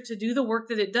nature to do the work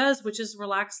that it does, which is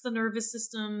relax the nervous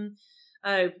system.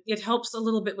 It helps a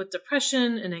little bit with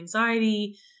depression and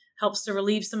anxiety, helps to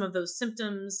relieve some of those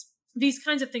symptoms, these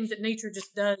kinds of things that nature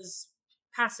just does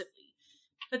passively.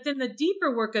 But then the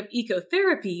deeper work of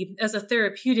ecotherapy as a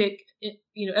therapeutic,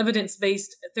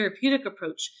 evidence-based therapeutic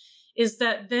approach, is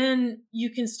that then you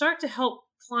can start to help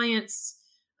clients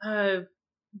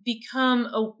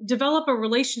develop a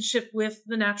relationship with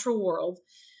the natural world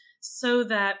so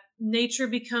that nature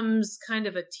becomes kind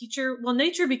of a teacher. Well,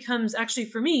 nature becomes actually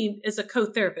for me is a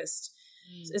co-therapist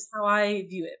is how I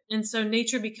view it. And so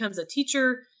nature becomes a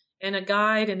teacher and a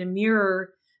guide and a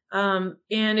mirror. And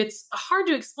it's hard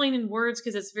to explain in words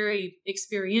because it's very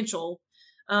experiential.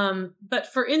 But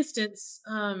for instance,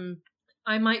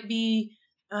 I might be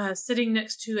sitting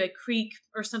next to a creek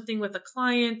or something with a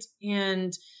client,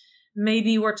 and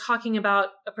maybe we're talking about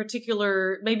a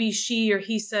particular, maybe she or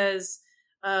he says,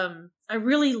 I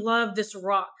really love this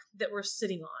rock that we're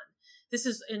sitting on. This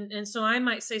is, and so I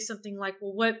might say something like,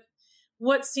 well,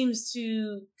 what seems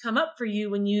to come up for you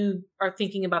when you are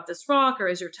thinking about this rock or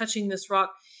as you're touching this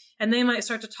rock? And they might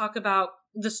start to talk about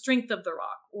the strength of the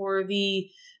rock or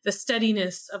the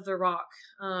steadiness of the rock.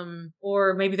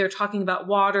 Or maybe they're talking about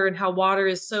water and how water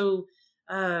is so,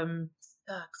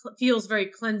 feels very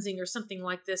cleansing or something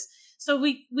like this. So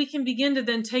we can begin to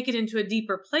then take it into a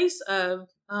deeper place of,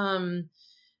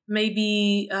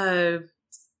 maybe,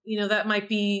 that might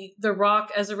be the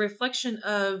rock as a reflection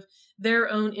of their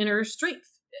own inner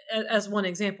strength as one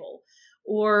example.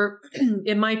 Or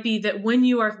it might be that when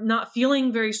you are not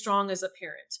feeling very strong as a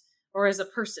parent or as a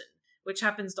person, which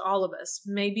happens to all of us,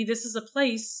 maybe this is a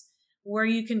place where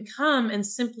you can come and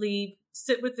simply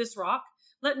sit with this rock,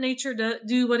 let nature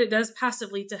do what it does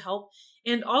passively to help,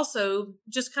 and also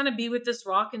just kind of be with this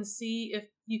rock and see if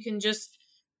you can just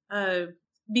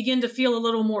begin to feel a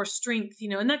little more strength,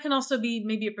 and that can also be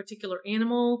maybe a particular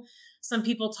animal. Some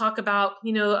people talk about,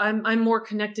 I'm more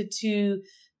connected to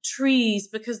trees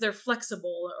because they're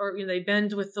flexible, or they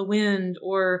bend with the wind,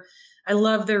 or I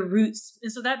love their roots.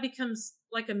 And so that becomes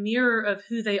like a mirror of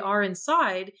who they are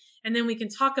inside. And then we can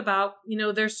talk about,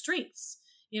 their strengths,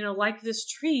 like this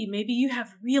tree, maybe you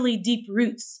have really deep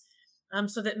roots.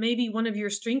 So that maybe one of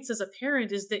your strengths as a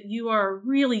parent is that you are a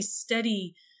really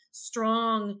steady,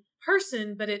 strong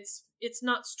person, but it's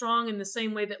not strong in the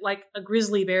same way that like a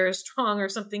grizzly bear is strong or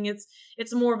something.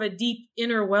 It's more of a deep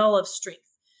inner well of strength.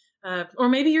 Or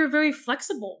maybe you're very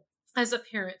flexible as a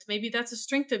parent. Maybe that's a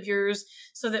strength of yours,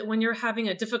 so that when you're having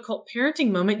a difficult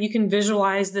parenting moment, you can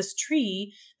visualize this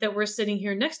tree that we're sitting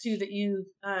here next to that you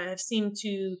have seemed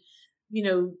to,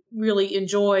 really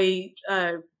enjoy.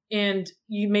 And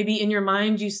you maybe in your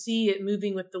mind, you see it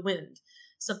moving with the wind,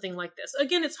 something like this.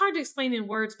 Again, it's hard to explain in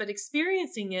words, but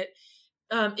experiencing it,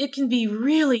 it can be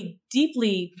really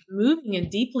deeply moving and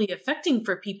deeply affecting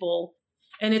for people.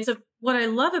 And what I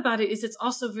love about it is it's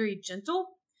also very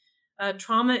gentle.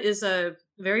 Trauma is a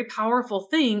very powerful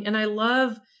thing. And I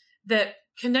love that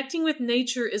connecting with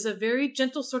nature is a very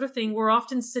gentle sort of thing. We're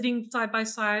often sitting side by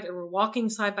side or we're walking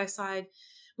side by side,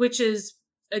 which is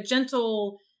a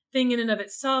gentle thing in and of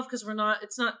itself, because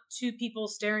it's not two people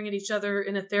staring at each other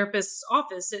in a therapist's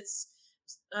office. It's,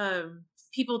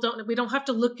 we don't have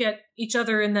to look at each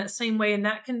other in that same way. And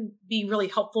that can be really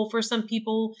helpful for some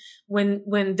people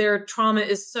when their trauma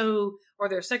is or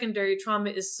their secondary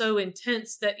trauma is so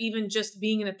intense that even just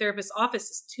being in a therapist's office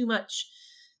is too much.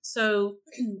 So,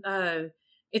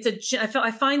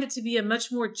 I find it to be a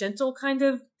much more gentle kind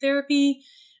of therapy.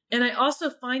 And I also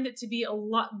find it to be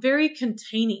very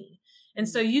containing. And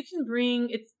so you can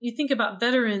you think about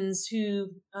veterans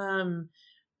who,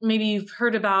 maybe you've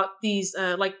heard about these,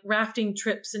 like rafting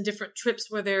trips and different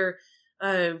trips where they're,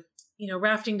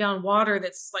 rafting down water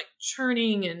that's like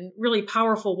churning and really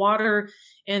powerful water.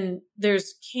 And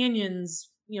there's canyons,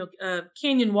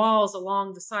 canyon walls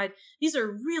along the side. These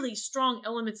are really strong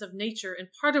elements of nature. And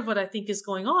part of what I think is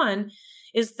going on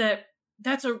is that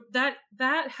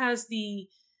that has the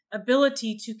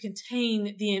ability to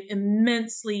contain the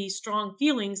immensely strong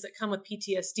feelings that come with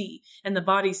PTSD and the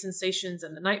body sensations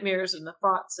and the nightmares and the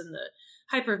thoughts and the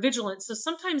hypervigilance. So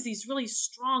sometimes these really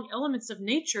strong elements of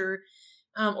nature,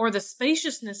 or the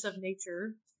spaciousness of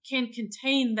nature, can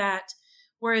contain that.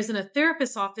 Whereas in a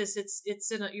therapist's office,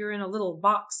 you're in a little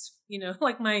box,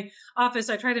 like my office.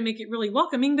 I try to make it really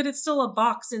welcoming, but it's still a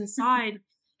box inside.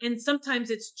 And sometimes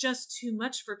it's just too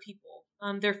much for people.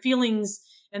 Their feelings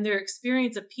and their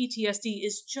experience of PTSD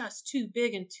is just too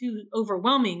big and too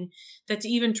overwhelming that to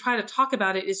even try to talk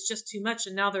about it is just too much.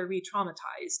 And now they're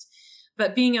re-traumatized.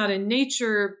 But being out in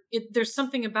nature, there's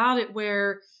something about it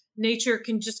where nature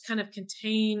can just kind of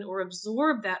contain or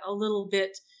absorb that a little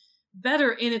bit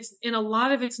better. And a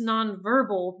lot of it's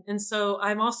nonverbal. And so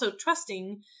I'm also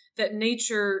trusting that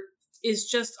nature is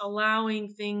just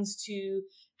allowing things to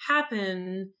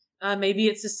happen. Maybe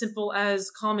it's as simple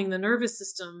as calming the nervous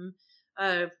system.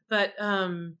 But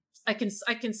I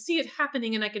can see it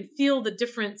happening, and I can feel the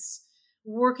difference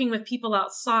working with people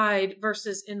outside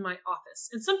versus in my office.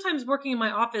 And sometimes working in my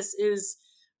office is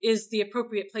is the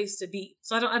appropriate place to be.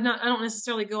 So I don't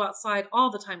necessarily go outside all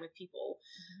the time with people.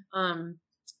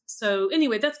 So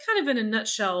anyway, that's kind of in a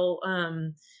nutshell,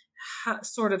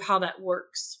 sort of how that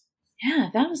works. Yeah,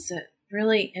 that was a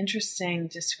really interesting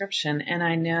description. And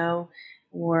I know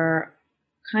we're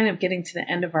kind of getting to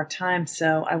the end of our time,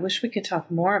 so I wish we could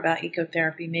talk more about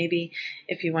ecotherapy. Maybe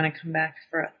if you want to come back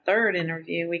for a third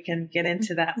interview, we can get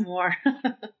into that more.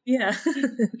 Yeah.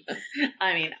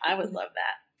 I mean, I would love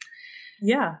that.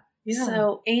 Yeah.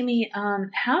 So, Amy,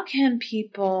 how can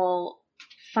people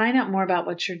find out more about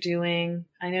what you're doing?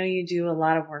 I know you do a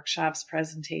lot of workshops,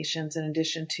 presentations, in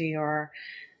addition to your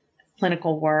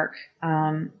clinical work.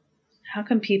 How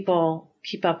can people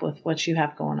keep up with what you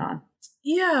have going on?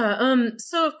 Yeah.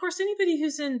 So of course, anybody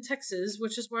who's in Texas,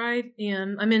 which is where I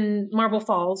am, I'm in Marble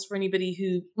Falls for anybody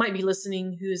who might be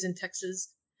listening who is in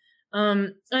Texas.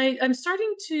 I'm going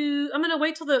to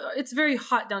wait till it's very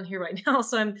hot down here right now.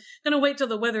 So I'm going to wait till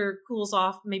the weather cools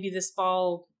off, maybe this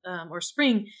fall, or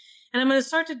spring. And I'm going to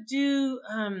start to do,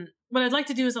 what I'd like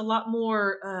to do is a lot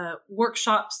more,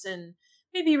 workshops and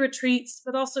maybe retreats,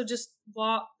 but also just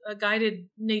guided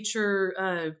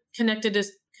nature,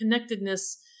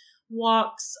 connectedness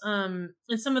walks. And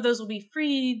some of those will be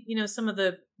free. You know, some of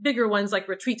the bigger ones like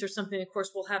retreats or something, of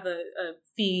course, will have a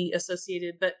fee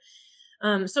associated. But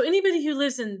so anybody who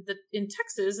lives in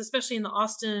Texas, especially in the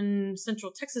Austin,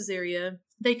 Central Texas area,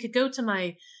 they could go to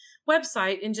my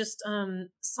website and just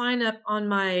sign up on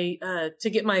my to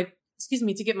get my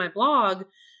blog.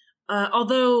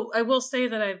 Although I will say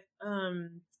that I've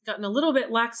gotten a little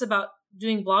bit lax about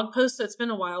doing blog posts, so it's been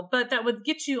a while. But that would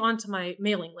get you onto my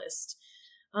mailing list.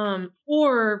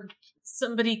 Or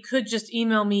somebody could just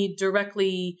email me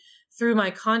directly through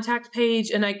my contact page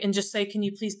and just say, can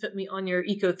you please put me on your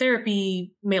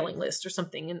ecotherapy mailing list or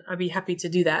something? And I'd be happy to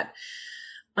do that.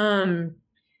 And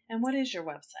what is your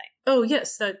website? Oh,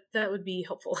 yes, that would be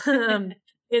helpful.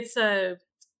 It's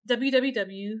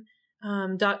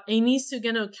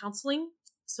www.amysugeno counseling.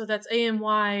 So that's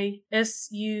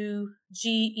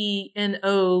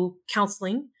AMYSUGENO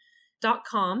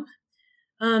counseling.com.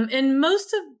 And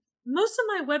most of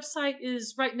my website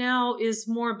is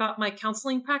more about my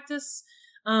counseling practice.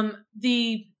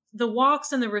 The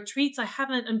walks and the retreats,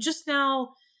 I'm just now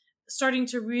starting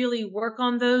to really work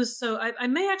on those. So I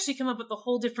may actually come up with a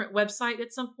whole different website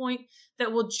at some point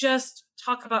that will just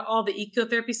talk about all the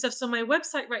ecotherapy stuff. So my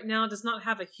website right now does not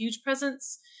have a huge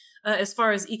presence, as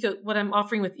far as what I'm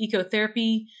offering with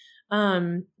ecotherapy.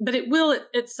 But it will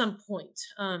at some point,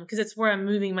 because it's where I'm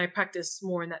moving my practice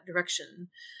more in that direction.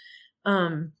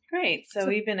 Great. So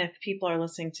even if people are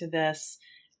listening to this,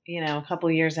 a couple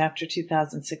of years after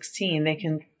 2016, they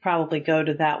can probably go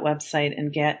to that website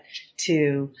and get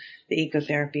to the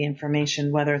ecotherapy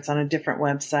information, whether it's on a different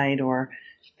website or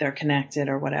they're connected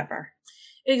or whatever.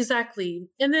 Exactly.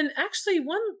 And then actually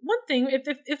one thing,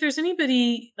 if there's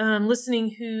anybody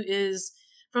listening who is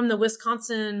from the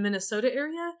Wisconsin, Minnesota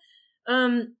area,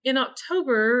 in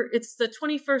October, it's the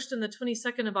 21st and the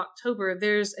 22nd of October,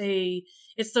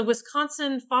 it's the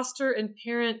Wisconsin Foster and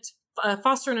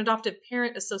Adoptive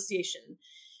Parent Association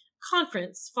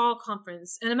fall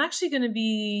conference. And I'm actually going to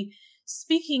be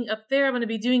speaking up there. I'm going to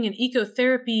be doing an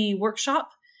ecotherapy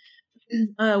workshop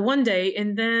one day.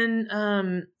 And then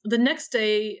the next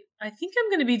day, I think I'm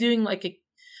going to be doing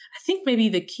maybe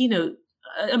the keynote.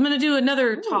 I'm going to do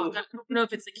another talk. I don't know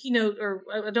if it's the keynote or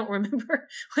I don't remember,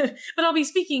 but I'll be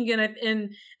speaking again.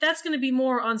 And that's going to be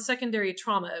more on secondary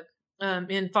trauma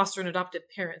in foster and adoptive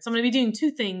parents. I'm going to be doing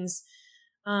two things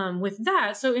with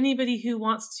that. So anybody who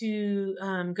wants to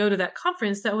go to that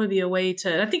conference, that would be a way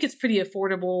I think it's pretty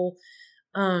affordable.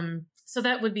 So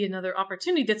that would be another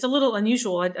opportunity that's a little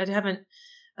unusual. I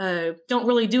don't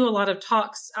really do a lot of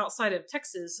talks outside of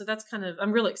Texas. So that's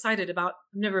I'm really excited about.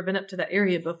 I've never been up to that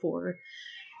area before.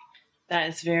 That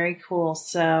is very cool.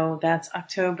 So that's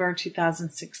October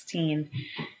 2016.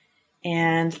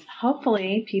 And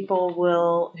hopefully people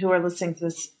who are listening to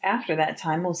this after that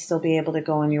time will still be able to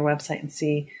go on your website and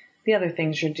see the other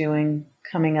things you're doing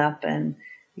coming up and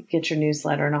get your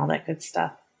newsletter and all that good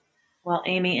stuff. Well,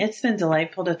 Amy, it's been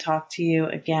delightful to talk to you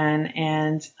again,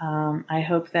 and I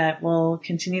hope that we'll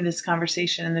continue this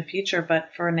conversation in the future.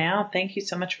 But for now, thank you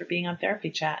so much for being on Therapy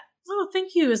Chat. Oh,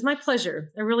 thank you. It's my pleasure.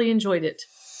 I really enjoyed it.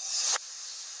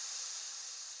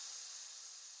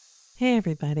 Hey,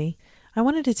 everybody. I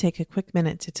wanted to take a quick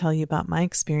minute to tell you about my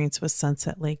experience with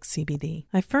Sunset Lake CBD.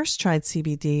 I first tried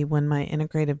CBD when my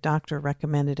integrative doctor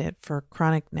recommended it for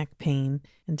chronic neck pain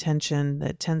and tension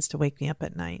that tends to wake me up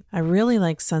at night. I really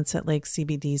like Sunset Lake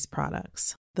CBD's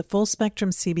products. The full spectrum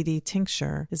CBD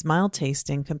tincture is mild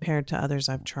tasting compared to others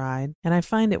I've tried, and I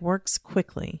find it works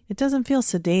quickly. It doesn't feel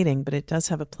sedating, but it does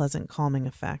have a pleasant calming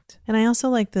effect. And I also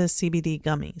like the CBD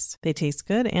gummies. They taste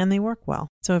good and they work well.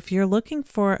 So if you're looking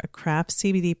for a craft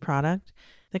CBD product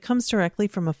that comes directly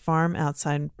from a farm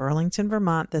outside Burlington,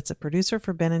 Vermont that's a producer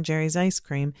for Ben & Jerry's ice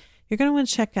cream, you're going to want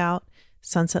to check out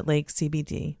Sunset Lake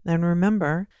CBD. And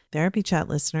remember, Therapy Chat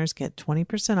listeners get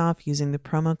 20% off using the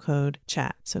promo code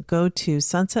CHAT. So go to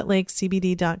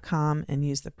sunsetlakecbd.com and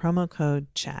use the promo code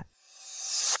CHAT.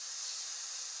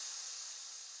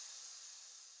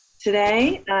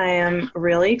 Today, I am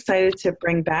really excited to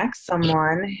bring back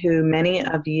someone who many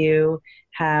of you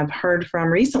have heard from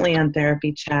recently on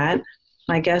Therapy Chat.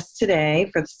 My guest today,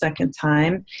 for the second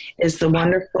time, is the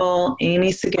wonderful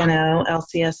Amy Sugeno,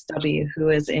 LCSW, who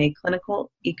is a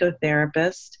clinical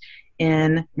ecotherapist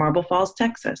in Marble Falls,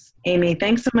 Texas. Amy,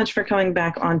 thanks so much for coming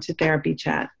back onto Therapy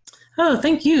Chat. Oh,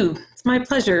 thank you. It's my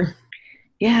pleasure.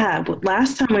 Yeah,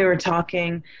 last time we were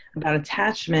talking about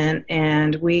attachment,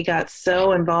 and we got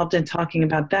so involved in talking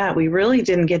about that, we really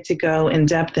didn't get to go in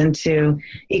depth into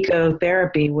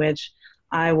ecotherapy, which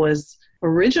I was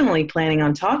originally planning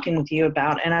on talking with you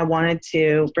about, and I wanted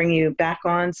to bring you back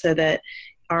on so that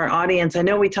our audience, I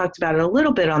know we talked about it a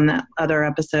little bit on that other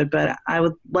episode, but I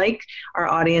would like our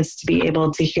audience to be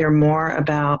able to hear more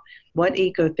about what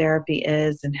ecotherapy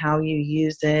is and how you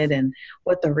use it and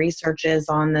what the research is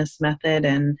on this method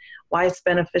and why it's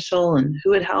beneficial and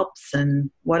who it helps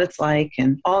and what it's like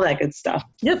and all that good stuff.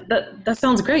 Yep, that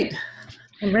sounds great.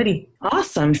 I'm ready.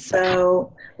 Awesome.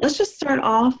 So let's just start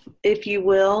off, if you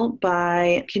will,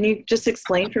 by, can you just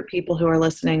explain for people who are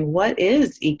listening, what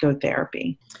is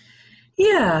ecotherapy?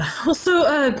 Yeah. Well,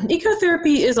 so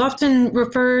ecotherapy is often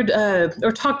referred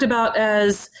or talked about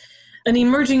as an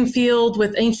emerging field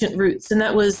with ancient roots. And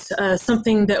that was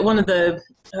something that one of the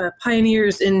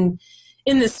pioneers in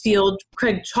this field,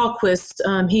 Craig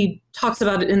Chalquist, he talks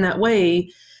about it in that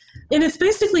way. And it's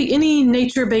basically any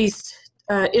nature-based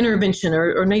intervention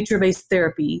or nature-based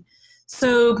therapy.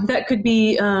 So that could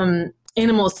be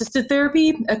animal-assisted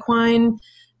therapy, equine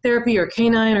therapy, or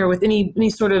canine, or with any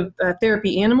sort of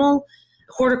therapy animal,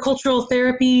 horticultural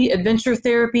therapy, adventure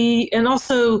therapy, and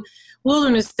also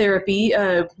wilderness therapy,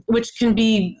 which can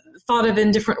be thought of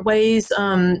in different ways.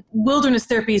 Wilderness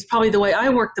therapy is probably the way I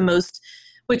work the most,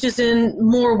 which is in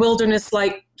more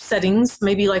wilderness-like settings,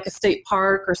 maybe like a state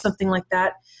park or something like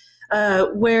that,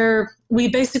 where we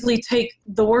basically take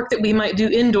the work that we might do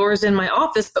indoors in my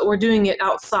office, but we're doing it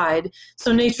outside.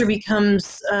 So nature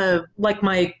becomes like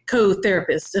my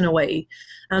co-therapist in a way.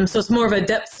 So it's more of a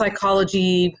depth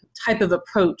psychology type of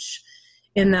approach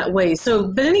in that way. So,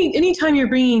 but anytime you're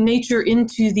bringing nature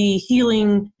into the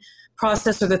healing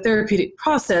process or the therapeutic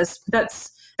process,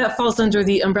 that falls under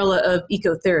the umbrella of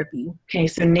ecotherapy. Okay,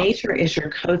 so nature is your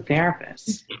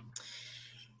co-therapist.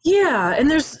 Yeah,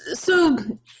 and so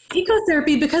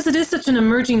ecotherapy, because it is such an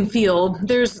emerging field,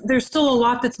 there's still a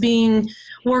lot that's being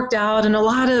worked out, and a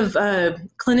lot of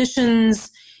clinicians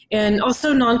and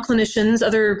also non-clinicians,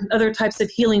 other types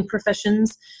of healing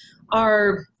professions,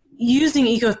 are using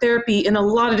ecotherapy in a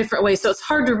lot of different ways. So it's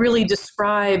hard to really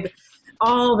describe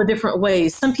all the different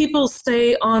ways. Some people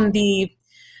stay on the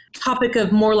topic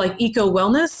of more like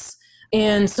eco-wellness,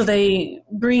 and so they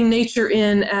bring nature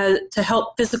in to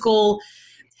help physical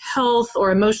health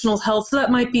or emotional health. So that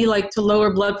might be like to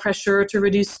lower blood pressure, to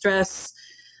reduce stress,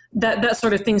 that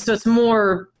sort of thing. So it's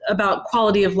more about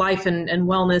quality of life and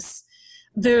wellness.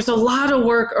 There's a lot of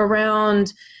work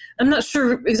around, I'm not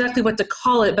sure exactly what to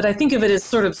call it, but I think of it as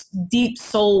sort of deep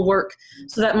soul work.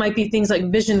 So that might be things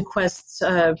like vision quests.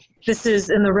 This is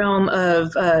in the realm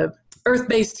of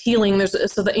earth-based healing.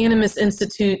 So the Animus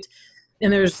Institute,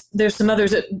 and there's some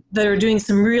others that are doing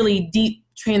some really deep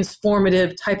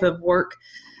transformative type of work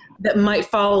that might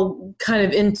fall kind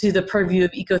of into the purview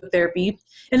of ecotherapy.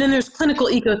 And then there's clinical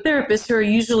ecotherapists who are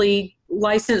usually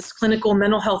licensed clinical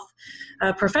mental health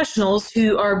professionals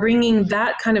who are bringing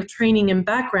that kind of training and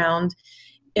background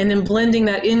and then blending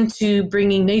that into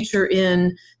bringing nature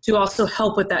in to also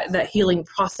help with that healing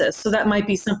process. So that might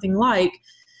be something like,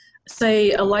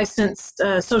 say, a licensed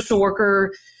social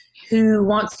worker who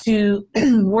wants to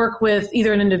work with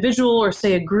either an individual or,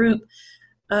 say, a group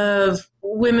of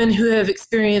women who have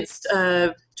experienced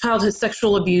childhood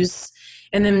sexual abuse,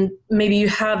 and then maybe you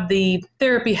have the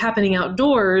therapy happening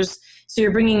outdoors, so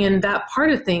you're bringing in that part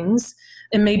of things,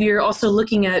 and maybe you're also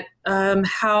looking at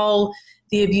how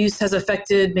the abuse has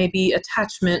affected maybe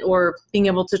attachment or being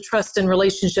able to trust in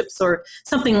relationships or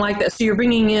something like that. So you're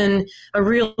bringing in a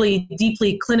really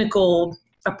deeply clinical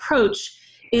approach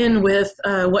in with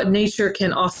what nature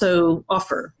can also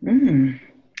offer.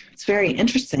 It's very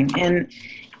interesting. And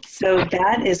so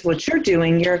that is what you're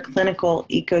doing. You're a clinical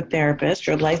ecotherapist,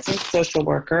 you're a licensed social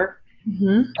worker,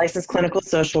 licensed clinical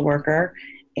social worker,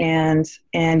 and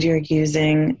you're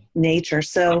using nature.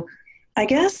 So I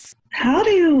guess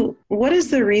what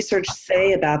does the research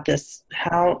say about this?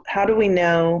 How do we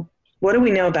know, what do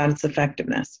we know about its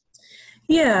effectiveness?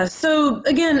 Yeah, so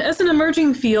again, as an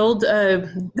emerging field,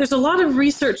 there's a lot of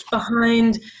research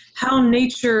behind how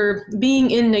nature,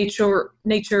 being in nature,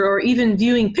 or even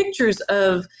viewing pictures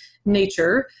of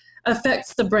nature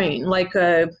affects the brain. Like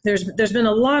there's been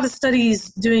a lot of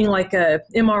studies doing like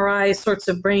MRI sorts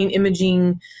of brain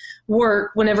imaging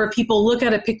work whenever people look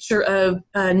at a picture of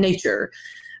nature.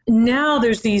 Now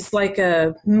there's these like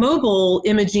mobile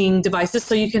imaging devices,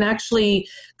 so you can actually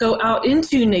go out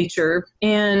into nature,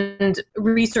 and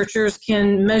researchers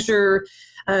can measure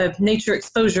nature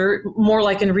exposure more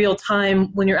like in real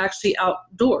time when you're actually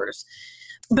outdoors.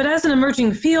 But as an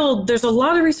emerging field, there's a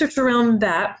lot of research around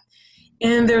that,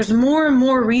 and there's more and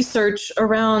more research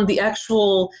around the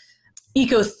actual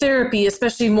ecotherapy,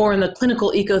 especially more in the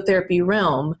clinical ecotherapy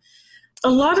realm. A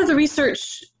lot of the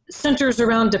research centers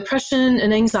around depression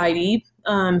and anxiety,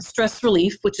 stress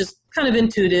relief, which is kind of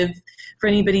intuitive for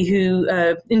anybody who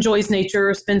enjoys nature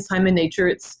or spends time in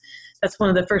nature. That's one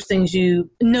of the first things you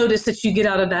notice that you get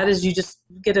out of that, is you just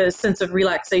get a sense of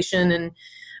relaxation and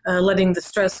letting the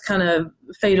stress kind of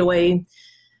fade away.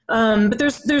 But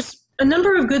there's a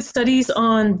number of good studies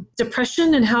on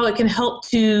depression and how it can help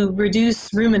to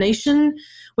reduce rumination,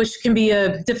 which can be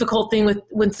a difficult thing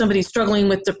when somebody's struggling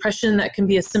with depression. That can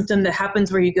be a symptom that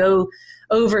happens where you go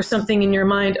over something in your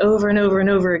mind over and over and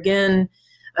over again.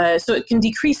 So it can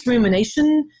decrease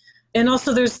rumination. And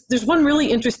also there's one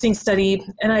really interesting study,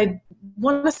 and I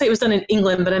want to say it was done in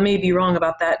England, but I may be wrong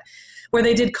about that, where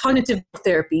they did cognitive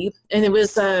therapy. And it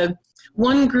was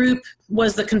one group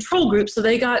was the control group. So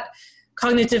they got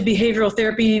cognitive behavioral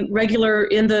therapy regular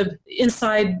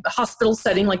inside a hospital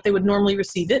setting like they would normally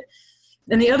receive it.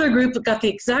 And the other group got the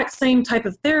exact same type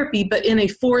of therapy, but in a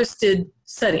forested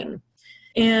setting.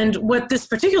 And what this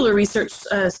particular research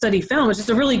study found, which is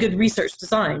a really good research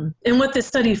design, and what this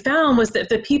study found was that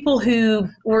the people who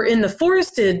were in the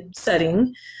forested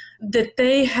setting, that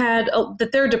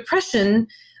their depression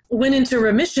went into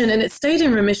remission, and it stayed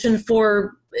in remission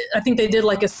for, I think they did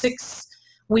like a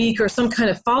 6-week or some kind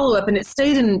of follow-up, and it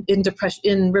stayed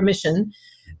in remission.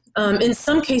 In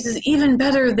some cases, even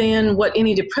better than what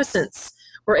antidepressants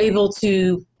were able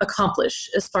to accomplish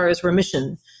as far as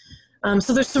remission.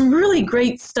 So there's some really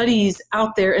great studies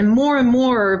out there, and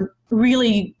more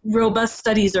really robust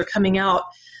studies are coming out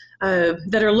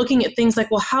that are looking at things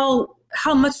like, well,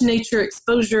 how much nature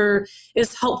exposure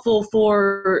is helpful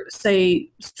for, say,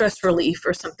 stress relief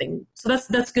or something. So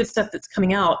that's good stuff that's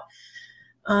coming out.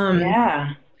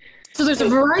 Yeah. So there's a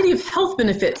variety of health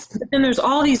benefits, but then there's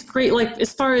all these great, like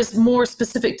as far as more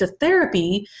specific to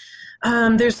therapy,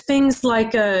 there's things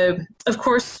like, of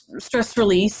course, stress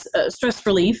relief,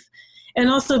 and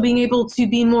also being able to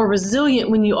be more resilient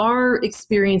when you are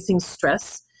experiencing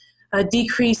stress,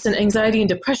 decrease in anxiety and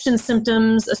depression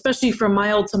symptoms, especially from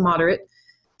mild to moderate.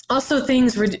 Also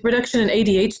things, reduction in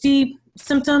ADHD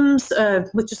symptoms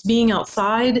with just being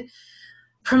outside,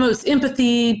 promotes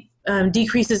empathy,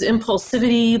 decreases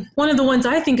impulsivity. One of the ones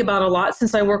I think about a lot,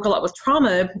 since I work a lot with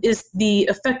trauma, is the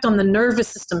effect on the nervous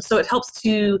system. So it helps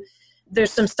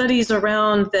there's some studies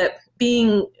around that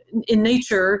being in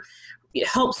nature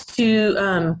helps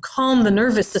to calm the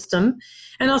nervous system,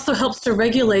 and also helps to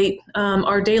regulate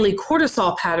our daily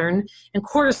cortisol pattern. And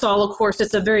cortisol, of course,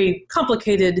 it's a very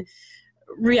complicated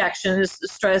reaction, is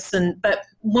stress, but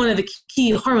one of the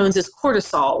key hormones is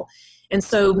cortisol. And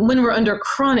so when we're under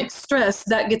chronic stress,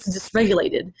 that gets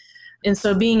dysregulated. And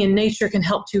so being in nature can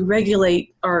help to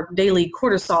regulate our daily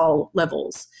cortisol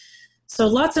levels. So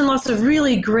lots and lots of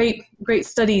really great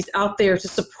studies out there to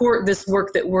support this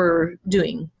work that we're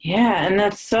doing. Yeah, and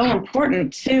that's so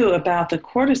important too about the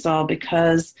cortisol,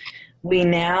 because we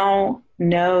now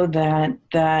know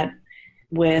that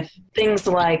with things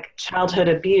like childhood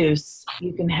abuse,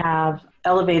 you can have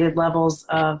elevated levels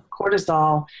of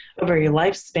cortisol over your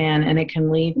lifespan, and it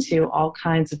can lead to all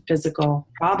kinds of physical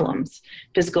problems,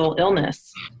 physical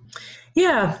illness.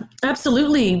 Yeah,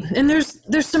 absolutely. And there's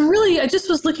some really, I just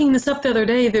was looking this up the other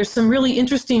day, there's some really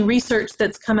interesting research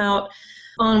that's come out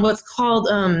on what's called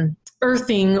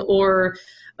earthing or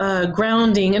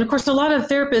grounding. And of course, a lot of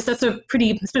therapists, that's a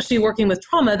pretty, especially working with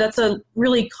trauma, that's a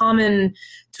really common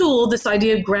tool, this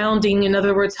idea of grounding. In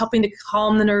other words, helping to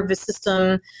calm the nervous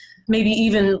system, maybe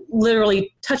even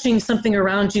literally touching something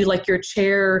around you like your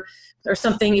chair or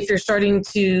something if you're starting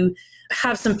to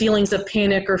have some feelings of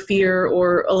panic or fear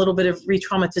or a little bit of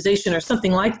re-traumatization or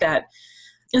something like that.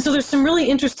 And so there's some really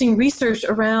interesting research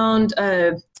around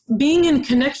being in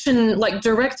connection, like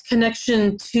direct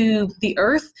connection to the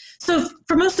earth. So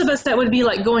for most of us, that would be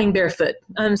like going barefoot.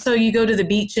 So you go to the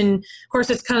beach, and of course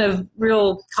it's kind of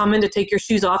real common to take your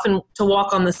shoes off and to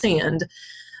walk on the sand.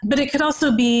 But it could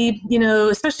also be,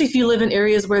 especially if you live in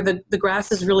areas where the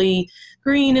grass is really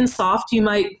green and soft, you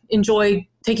might enjoy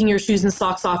taking your shoes and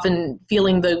socks off and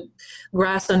feeling the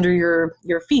grass under your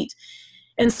feet.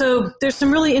 And so there's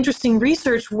some really interesting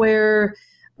research where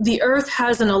the earth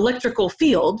has an electrical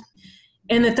field,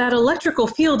 and that electrical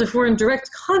field, if we're in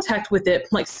direct contact with it,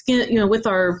 like skin, with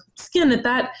our skin,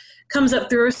 that comes up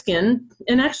through our skin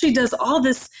and actually does all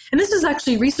this. And this is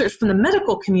actually research from the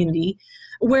medical community,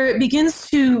 where it begins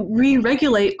to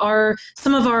re-regulate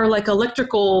some of our like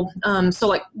electrical, so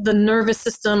like the nervous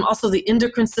system, also the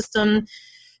endocrine system.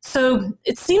 So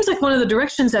it seems like one of the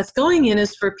directions that's going in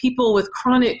is for people with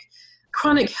chronic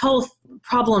health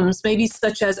problems, maybe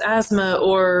such as asthma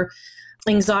or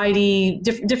anxiety,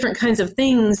 different kinds of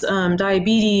things,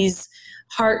 diabetes,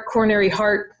 coronary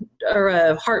heart,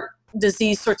 or heart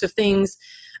disease sorts of things,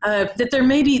 that there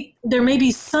may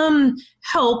be some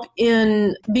help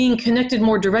in being connected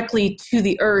more directly to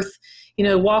the earth,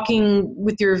 walking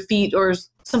with your feet or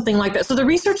something like that. So the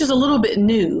research is a little bit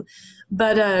new,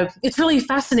 but it's really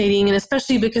fascinating, and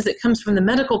especially because it comes from the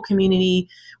medical community,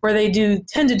 where they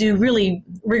tend to do really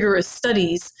rigorous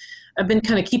studies. I've been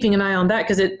kind of keeping an eye on that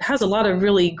because it has a lot of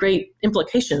really great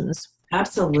implications.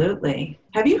 Absolutely.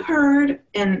 Have you heard,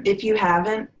 and if you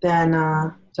haven't, then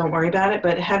don't worry about it,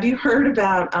 but have you heard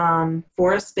about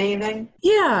forest bathing?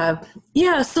 Yeah.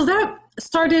 So that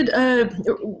started,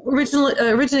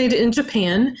 originated in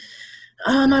Japan.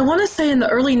 I want to say in the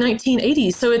early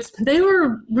 1980s. So they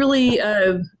were really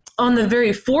on the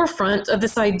very forefront of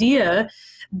this idea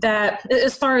that,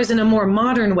 as far as in a more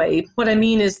modern way, what I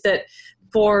mean is that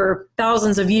for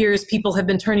thousands of years, people have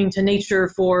been turning to nature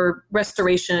for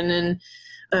restoration and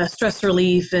stress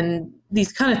relief and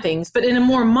these kind of things. But in a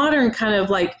more modern kind of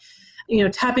like,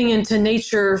 tapping into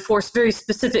nature for very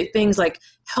specific things like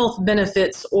health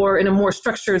benefits, or in a more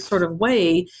structured sort of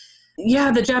way,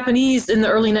 the Japanese in the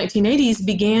early 1980s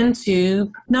began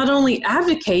to not only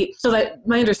advocate, so that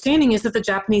my understanding is that the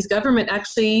Japanese government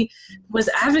actually was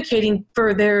advocating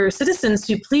for their citizens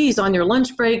to please, on your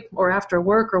lunch break or after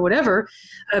work or whatever,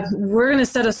 we're going to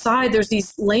set aside, there's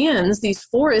these lands, these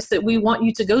forests that we want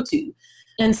you to go to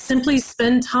and simply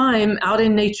spend time out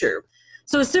in nature.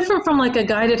 So it's different from like a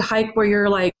guided hike where you're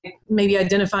like maybe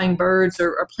identifying birds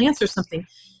or plants or something.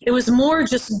 It was more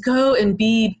just go and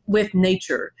be with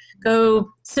nature. Go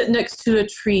sit next to a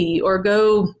tree or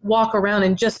go walk around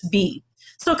and just be.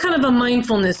 So kind of a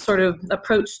mindfulness sort of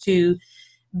approach to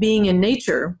being in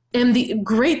nature. And the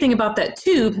great thing about that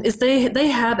too is they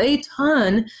have a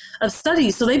ton of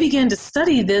studies. So they began to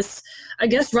study this, I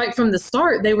guess, right from the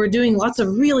start. They were doing lots of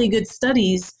really good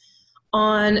studies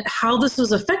on how this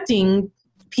was affecting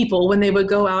people when they would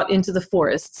go out into the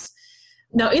forests.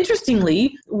 Now,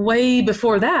 interestingly, way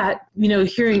before that,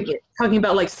 talking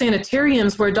about like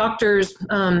sanitariums where doctors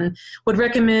would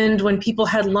recommend when people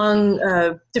had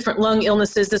different lung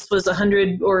illnesses, this was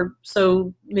 100 or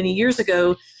so many years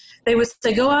ago, they would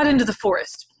say, go out into the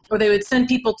forest, or they would send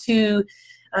people to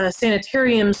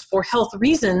sanitariums for health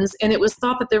reasons. And it was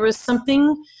thought that there was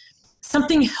something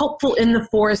helpful in the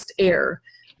forest air,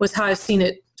 was how I've seen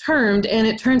it termed. And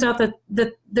it turns out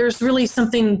that there's really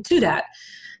something to that.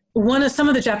 Some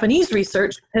of the Japanese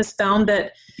research has found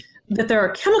that there are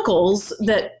chemicals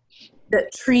that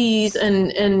trees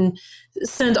and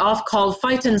send off called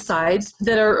phytoncides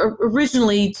that are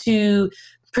originally to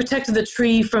protect the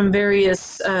tree from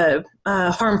various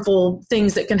harmful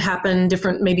things that can happen,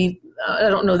 different, maybe, I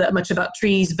don't know that much about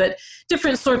trees, but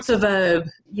different sorts of,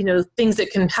 things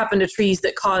that can happen to trees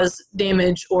that cause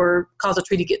damage or cause a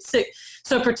tree to get sick.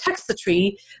 So it protects the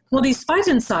tree. Well, these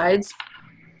phytoncides,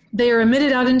 they are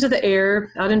emitted out into the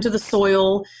air, out into the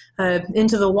soil,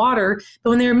 into the water.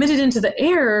 But when they're emitted into the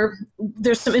air,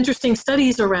 there's some interesting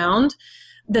studies around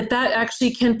that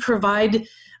actually can provide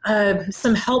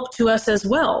some help to us as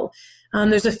well.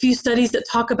 There's a few studies that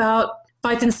talk about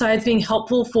phytoncides being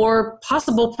helpful for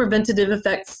possible preventative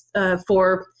effects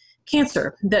for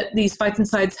cancer, that these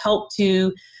phytoncides help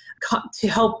to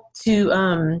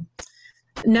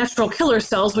natural killer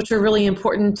cells, which are really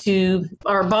important to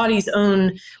our body's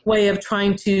own way of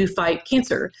trying to fight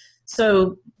cancer.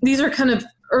 So these are kind of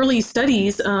early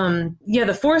studies.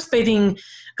 The forest bathing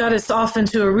got us off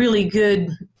into a really good,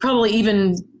 probably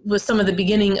even was some of the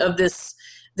beginning of this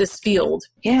this field.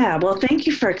 Yeah, well, thank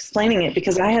you for explaining it,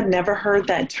 because I had never heard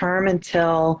that term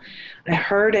until I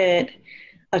heard it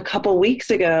a couple weeks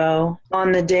ago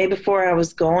on the day before I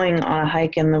was going on a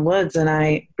hike in the woods. And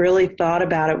I really thought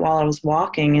about it while I was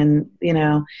walking. And,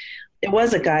 it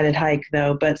was a guided hike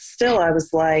though, but still I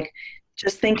was like,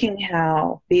 just thinking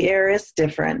how the air is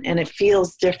different and it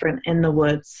feels different in the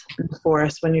woods, in the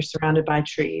forest, when you're surrounded by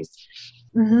trees.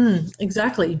 Mm-hmm.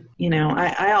 Exactly.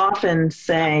 I often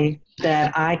say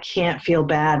that I can't feel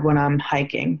bad when I'm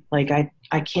hiking. Like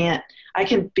I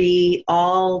can be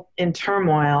all in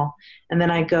turmoil, and then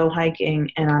I go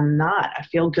hiking and I'm not. I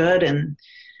feel good, and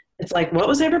it's like, what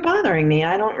was ever bothering me?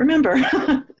 I don't remember.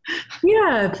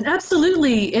 Yeah,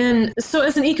 absolutely. And so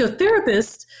as an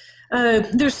ecotherapist,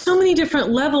 there's so many different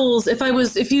levels.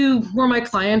 If you were my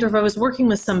client, or if I was working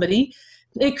with somebody,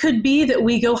 it could be that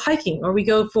we go hiking or we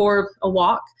go for a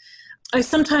walk. I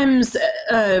sometimes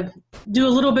do a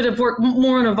little bit of work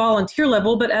more on a volunteer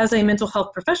level, but as a mental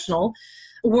health professional,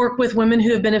 work with women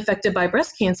who have been affected by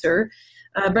breast cancer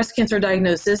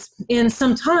diagnosis. And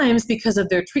sometimes because of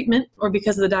their treatment or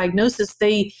because of the diagnosis,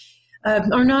 they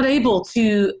are not able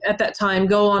to, at that time,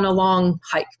 go on a long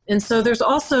hike. And so there's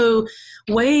also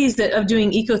ways of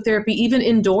doing ecotherapy even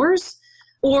indoors,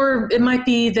 or it might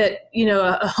be that,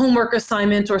 a homework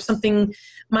assignment or something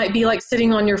might be like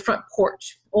sitting on your front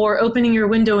porch or opening your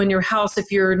window in your house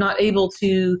if you're not able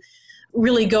to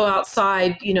really go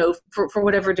outside, for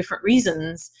whatever different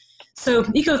reasons. So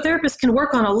ecotherapists can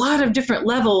work on a lot of different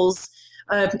levels.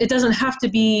 It doesn't have to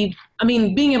be,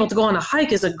 being able to go on a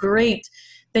hike is a great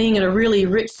thing and a really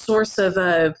rich source of,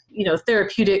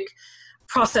 therapeutic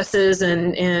processes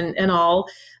and all.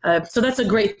 So that's a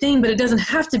great thing, but it doesn't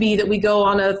have to be that we go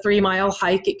on a 3-mile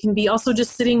hike. It can be also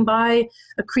just sitting by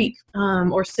a creek,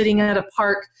 or sitting at a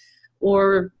park,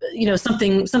 or,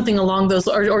 something along those,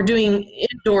 or doing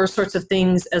indoor sorts of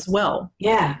things as well.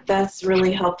 Yeah, that's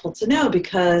really helpful to know,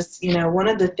 because, one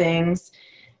of the things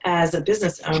as a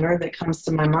business owner that comes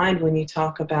to my mind when you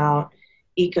talk about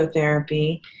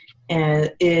ecotherapy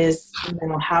is,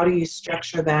 how do you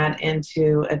structure that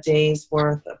into a day's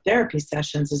worth of therapy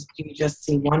sessions? Do you just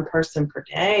see one person per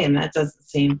day? And that doesn't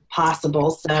seem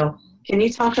possible. So can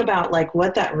you talk about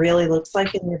what that really looks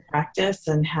like in your practice,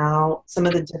 and how some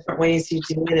of the different ways you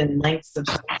do it, and lengths of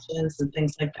sessions and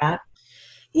things like that?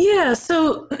 Yeah,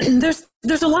 so there's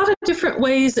a lot of different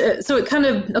ways. So it kind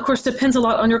of course, depends a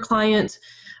lot on your client,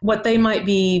 what they might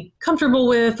be comfortable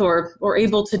with or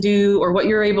able to do, or what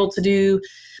you're able to do.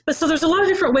 But so there's a lot of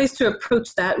different ways to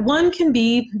approach that. One can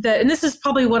be that, and this is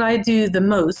probably what I do the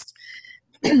most,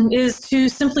 is to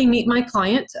simply meet my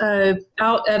client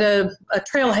out at a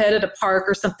trailhead at a park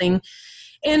or something.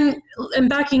 And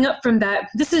backing up from that,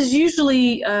 this is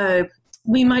usually,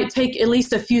 we might take at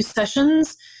least a few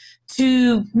sessions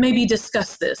to maybe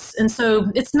discuss this. And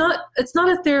so it's not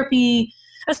a therapy,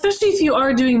 especially if you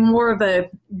are doing more of a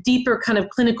deeper kind of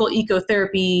clinical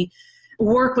ecotherapy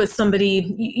work with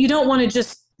somebody. You don't want to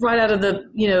just right out of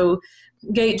the,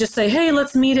 gate just say, hey,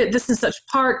 let's meet at this and such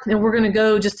park, and we're going to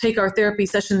go just take our therapy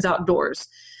sessions outdoors.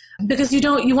 Because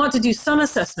you want to do some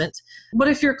assessment. What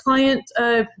if your client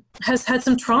has had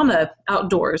some trauma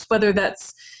outdoors, whether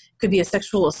could be a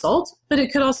sexual assault, but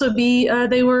it could also be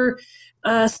they were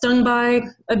stung by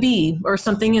a bee or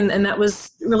something, and that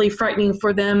was really frightening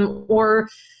for them, or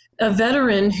a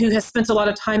veteran who has spent a lot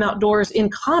of time outdoors in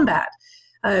combat.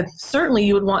 Certainly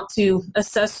you would want to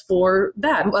assess for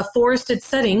that. A forested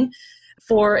setting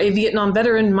for a Vietnam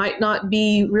veteran might not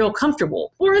be real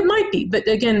comfortable, or it might be, but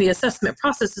again, the assessment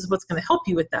process is what's going to help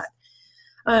you with that.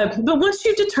 But once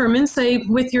you determine, say,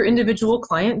 with your individual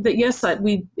client that yes,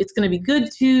 it's going to be good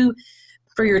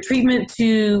for your treatment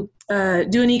to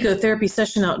do an ecotherapy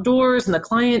session outdoors, and the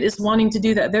client is wanting to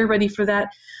do that, they're ready for that,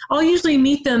 I'll usually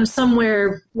meet them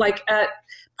somewhere like at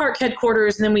park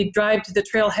headquarters, and then we drive to the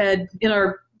trailhead in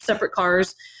our separate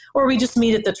cars, or we just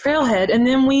meet at the trailhead, and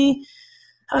then we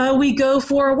go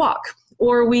for a walk,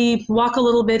 or we walk a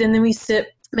little bit and then we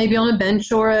sit maybe on a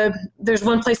bench, or there's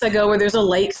one place I go where there's a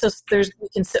lake, so we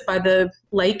can sit by the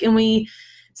lake, and we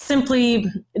simply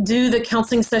do the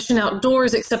counseling session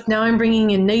outdoors, except now I'm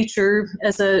bringing in nature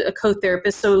as a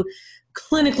co-therapist. So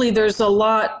clinically there's a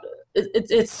lot,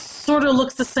 it sort of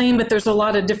looks the same, but there's a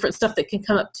lot of different stuff that can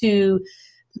come up too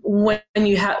when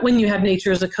you have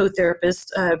nature as a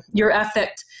co-therapist. Your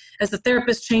affect as the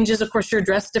therapist changes. Of course, you're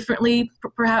dressed differently.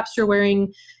 Perhaps you're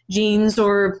wearing jeans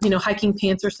or hiking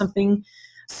pants or something.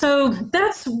 So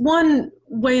that's one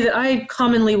way that I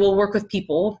commonly will work with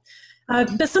people.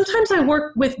 But sometimes I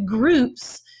work with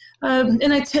groups,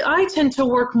 and I tend to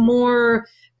work more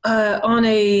on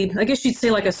I guess you'd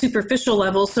say like a superficial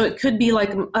level. So it could be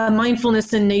like a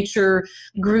mindfulness in nature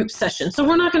group session. So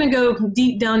we're not going to go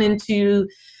deep down into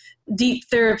deep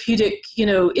therapeutic,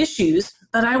 issues,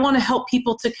 but I want to help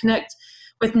people to connect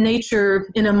with nature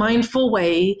in a mindful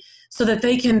way so that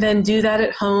they can then do that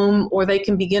at home, or they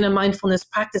can begin a mindfulness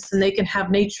practice and they can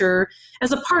have nature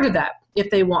as a part of that if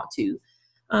they want to.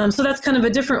 So that's kind of a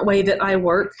different way that I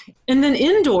work. And then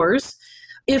indoors,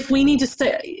 if we need to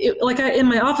stay, in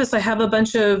my office, I have a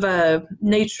bunch of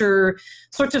nature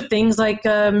sorts of things like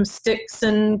sticks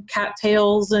and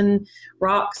cattails and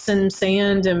rocks and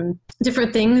sand and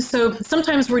different things. So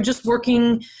sometimes we're just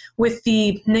working with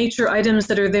the nature items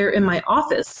that are there in my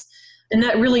office. And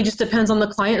that really just depends on the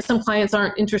client. Some clients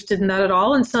aren't interested in that at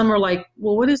all. And some are like,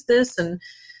 well, what is this? And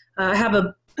I have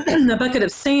a bucket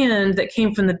of sand that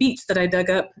came from the beach that I dug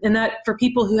up. And that, for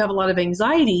people who have a lot of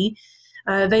anxiety,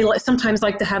 they sometimes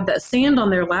like to have that sand on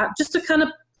their lap just to kind of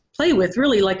play with,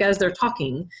 really, like as they're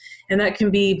talking. And that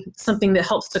can be something that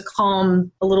helps to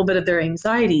calm a little bit of their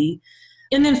anxiety.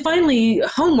 And then finally,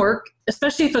 homework,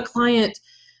 especially if a client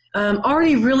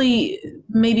already really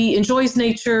maybe enjoys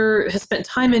nature, has spent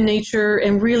time in nature,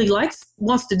 and really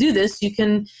wants to do this, you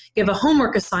can give a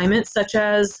homework assignment, such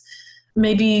as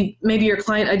maybe your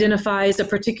client identifies a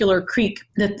particular creek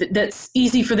that's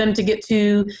easy for them to get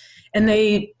to, and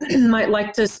they might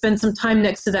like to spend some time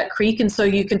next to that creek. And so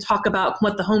you can talk about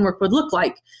what the homework would look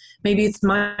like. Maybe it's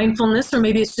mindfulness, or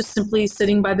maybe it's just simply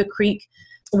sitting by the creek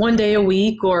one day a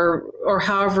week, or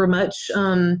however much.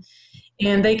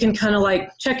 And they can kind of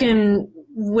like check in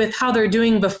with how they're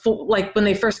doing before, like when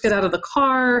they first get out of the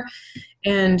car.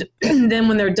 And then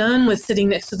when they're done with sitting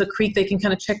next to the creek, they can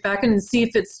kind of check back and see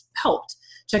if it's helped,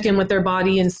 check in with their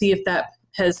body and see if that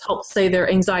has helped, say, their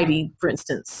anxiety, for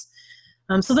instance.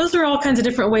 So those are all kinds of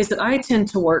different ways that I tend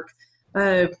to work.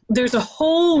 There's a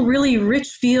whole really rich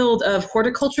field of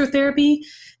horticulture therapy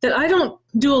that I don't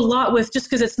do a lot with, just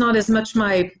because it's not as much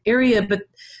my area. But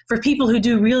for people who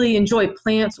do really enjoy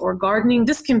plants or gardening,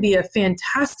 this can be a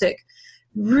fantastic,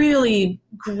 really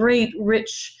great,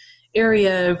 rich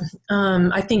area.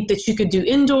 I think that you could do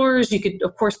indoors. You could,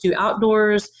 of course, do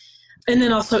outdoors. And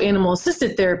then also animal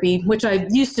assisted therapy, which I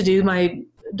used to do. My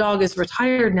dog is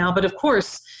retired now, but of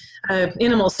course,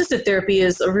 animal assisted therapy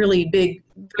is a really big,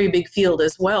 very big field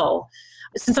as well.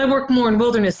 Since I work more in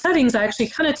wilderness settings, I actually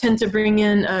kind of tend to bring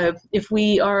in, if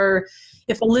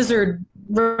a lizard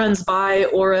runs by,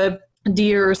 or a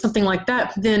deer or something like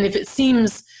that, then if it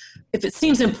seems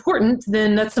important,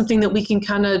 then that's something that we can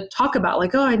kind of talk about.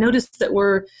 Like, oh, I noticed that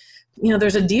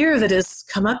there's a deer that has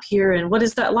come up here, and what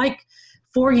is that like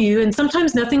for you? And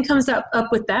sometimes nothing comes up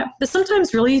with that, but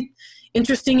sometimes really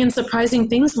interesting and surprising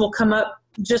things will come up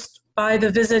just by the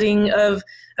visiting of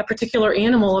a particular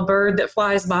animal, a bird that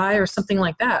flies by or something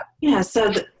like that. Yeah.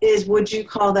 So would you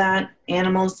call that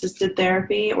animal assisted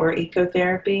therapy or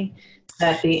ecotherapy?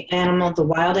 That the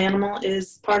wild animal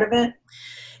is part of it?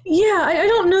 Yeah, I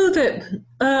don't know that,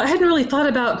 I hadn't really thought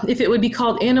about if it would be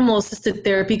called animal assisted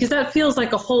therapy, because that feels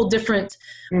like a whole different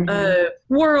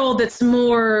world that's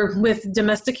more with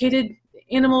domesticated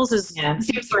animals. It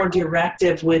seems more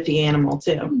directive with the animal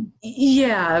too.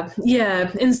 Yeah.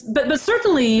 But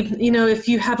certainly, if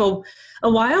you have a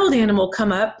wild animal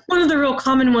come up, one of the real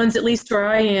common ones, at least where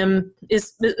I am,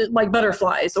 is like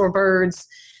butterflies or birds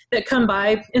that come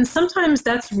by. And sometimes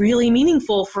that's really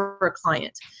meaningful for a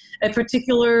client. A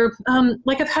particular,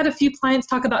 like I've had a few clients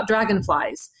talk about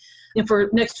dragonflies. If we're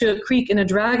next to a creek and a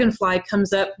dragonfly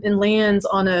comes up and lands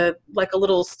on a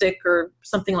little stick or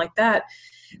something like that.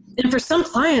 And for some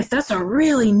clients, that's a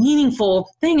really meaningful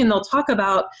thing. And they'll talk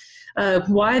about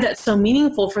why that's so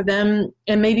meaningful for them.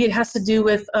 And maybe it has to do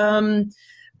with,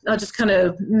 I'll just kind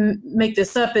of make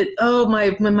this up.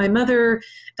 When my mother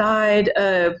died,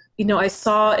 I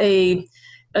saw a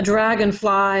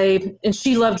dragonfly, and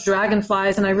she loved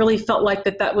dragonflies, and I really felt like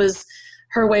that was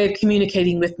her way of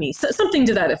communicating with me, so something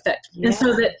to that effect. Yeah. And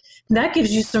so that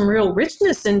gives you some real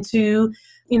richness into,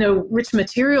 rich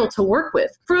material to work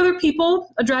with. For other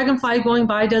people, a dragonfly going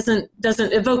by doesn't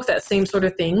evoke that same sort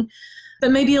of thing,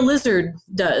 but maybe a lizard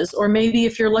does, or maybe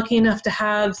if you're lucky enough to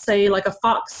have, say, like a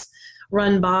fox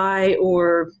run by,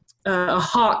 or a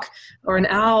hawk or an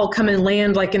owl come and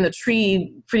land like in a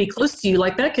tree pretty close to you,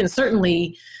 like that can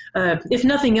certainly, if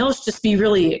nothing else, just be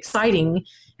really exciting.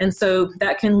 And so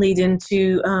that can lead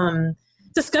into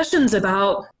discussions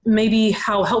about maybe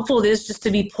how helpful it is just to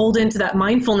be pulled into that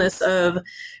mindfulness of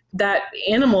that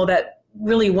animal, that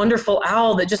really wonderful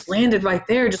owl that just landed right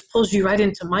there, just pulls you right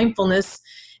into mindfulness.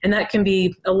 And that can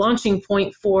be a launching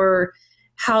point for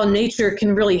how nature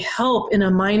can really help in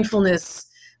a mindfulness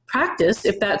practice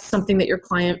if that's something that your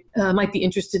client might be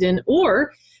interested in.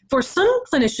 Or for some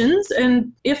clinicians,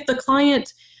 and if the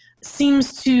client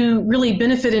seems to really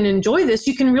benefit and enjoy this,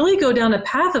 you can really go down a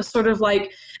path of sort of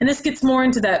like, and this gets more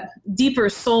into that deeper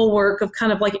soul work of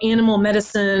kind of like animal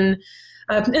medicine.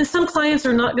 And some clients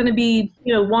are not going to be,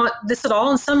 want this at all.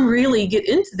 And some really get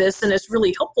into this and it's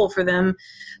really helpful for them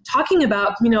talking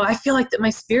about, I feel like that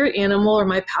my spirit animal or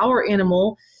my power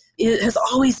animal has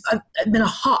always been a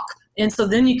hawk. And so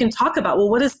then you can talk about, well,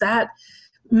 what does that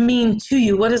mean to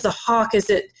you? What is a hawk? Is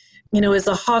it, is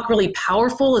a hawk really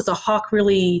powerful? Is a hawk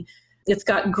really, it's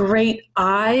got great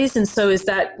eyes? And so is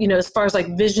that, as far as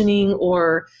like visioning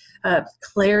or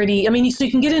clarity? I mean, so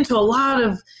you can get into a lot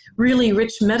of really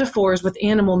rich metaphors with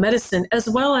animal medicine, as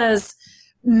well as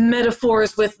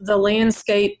metaphors with the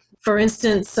landscape. For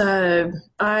instance,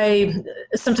 I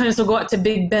sometimes will go out to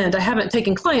Big Bend. I haven't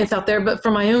taken clients out there, but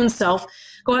for my own self,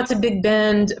 go out to Big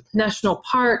Bend National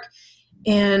Park.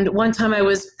 And one time I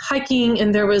was hiking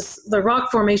and the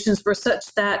rock formations were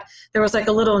such that there was like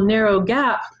a little narrow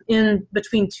gap in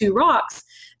between two rocks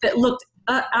that looked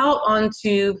out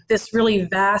onto this really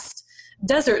vast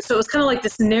desert. So it was kind of like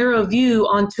this narrow view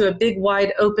onto a big,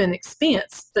 wide open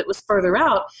expanse that was further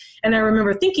out. And I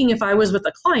remember thinking if I was with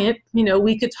a client,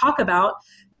 we could talk about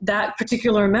that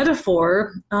particular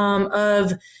metaphor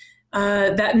of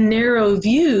that narrow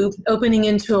view opening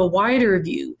into a wider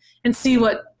view and see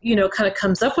what, kind of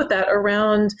comes up with that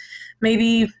around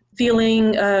maybe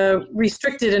feeling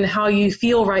restricted in how you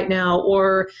feel right now,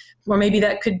 or maybe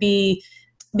that could be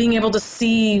being able to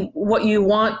see what you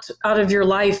want out of your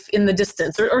life in the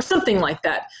distance or something like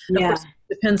that. Yeah. Of course,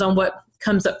 it depends on what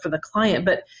comes up for the client.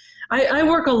 But I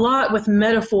work a lot with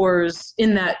metaphors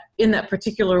in that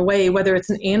particular way, whether it's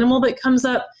an animal that comes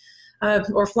up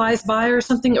or flies by or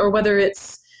something, or whether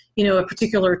it's, a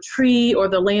particular tree or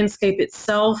the landscape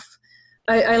itself.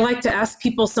 I like to ask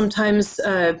people sometimes,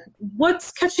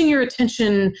 what's catching your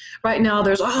attention right now?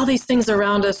 There's all these things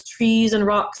around us, trees and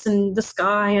rocks and the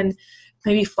sky and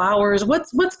maybe flowers.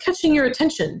 What's catching your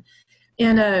attention?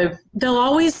 And they'll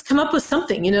always come up with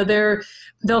something.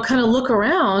 They'll kind of look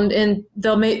around and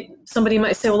somebody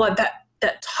might say, well,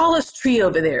 that tallest tree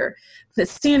over there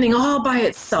that's standing all by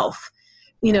itself.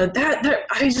 That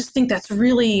I just think that's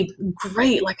really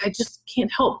great. Like I just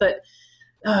can't help but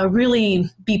really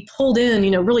be pulled in,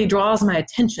 really draws my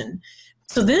attention.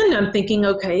 So then I'm thinking,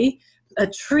 okay, a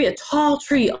tall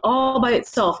tree all by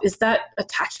itself, is that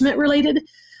attachment related?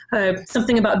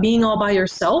 Something about being all by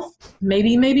yourself?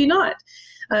 Maybe, maybe not.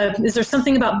 Is there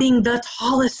something about being the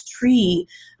tallest tree?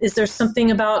 Is there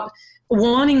something about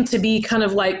wanting to be kind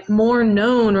of like more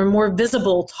known or more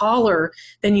visible, taller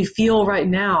than you feel right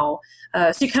now?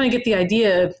 So you kind of get the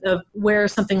idea of where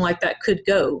something like that could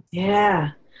go.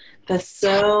 Yeah. That's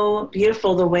so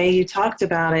beautiful the way you talked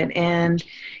about it. And,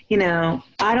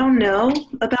 I don't know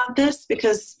about this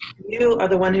because you are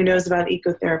the one who knows about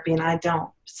ecotherapy and I don't.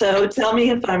 So tell me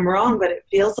if I'm wrong, but it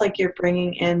feels like you're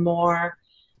bringing in more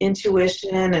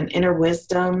intuition and inner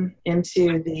wisdom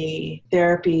into the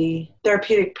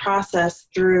therapeutic process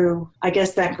through, I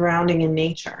guess, that grounding in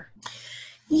nature.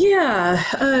 Yeah,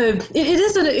 it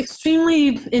is an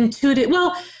extremely intuitive.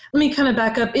 Well, let me kind of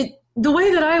back up. The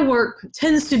way that I work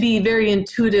tends to be very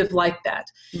intuitive like that.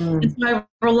 And so I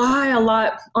rely a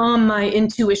lot on my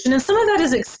intuition. And some of that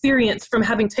is experience from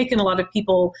having taken a lot of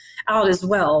people out as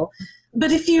well.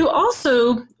 But if you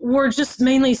also were just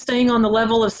mainly staying on the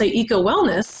level of, say,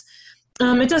 eco-wellness,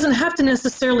 it doesn't have to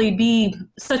necessarily be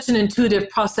such an intuitive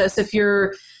process. If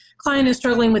your client is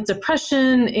struggling with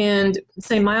depression and,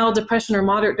 say, mild depression or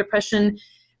moderate depression,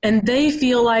 and they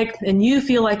feel like, and you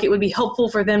feel like it would be helpful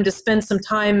for them to spend some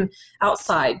time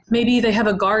outside. Maybe they have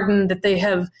a garden that they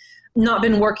have not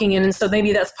been working in, and so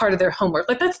maybe that's part of their homework.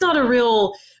 Like that's not a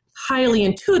real highly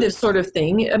intuitive sort of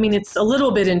thing. I mean, it's a little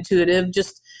bit intuitive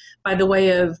just by the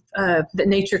way of that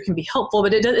nature can be helpful,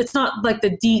 but it's not like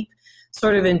the deep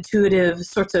sort of intuitive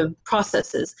sorts of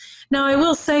processes. Now, I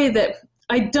will say that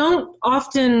I don't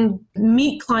often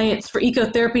meet clients for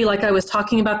ecotherapy like I was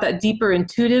talking about, that deeper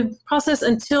intuitive process,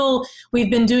 until we've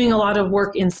been doing a lot of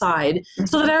work inside,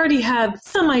 so that I already have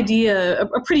some idea,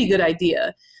 a pretty good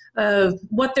idea of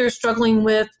what they're struggling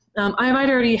with. I might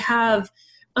already have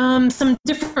some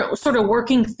different sort of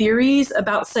working theories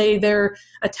about, say, their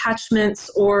attachments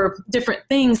or different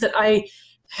things that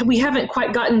we haven't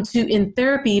quite gotten to in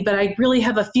therapy, but I really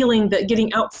have a feeling that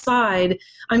getting outside,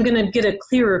 I'm going to get a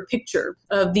clearer picture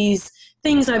of these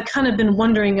things I've kind of been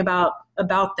wondering about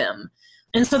them.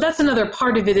 And so that's another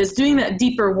part of it, is doing that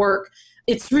deeper work.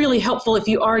 It's really helpful if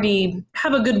you already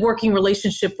have a good working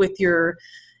relationship with your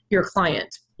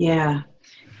client. Yeah.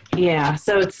 Yeah.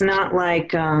 So it's not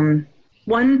like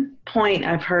one point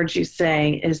I've heard you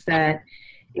say is that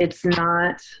it's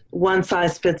not one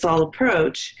size fits all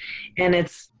approach. And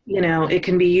it's, it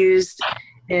can be used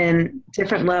in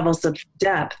different levels of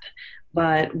depth.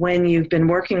 But when you've been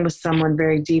working with someone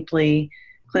very deeply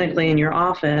clinically in your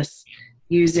office,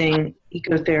 using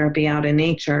ecotherapy out in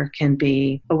nature can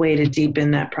be a way to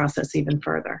deepen that process even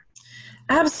further.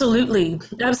 Absolutely.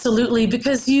 Absolutely.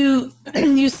 Because you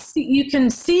can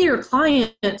see your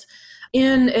client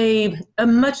in a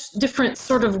much different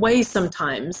sort of way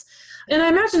sometimes. And I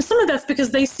imagine some of that's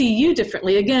because they see you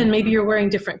differently. Again, maybe you're wearing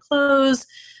different clothes.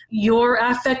 Your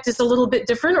affect is a little bit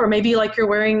different, or maybe like you're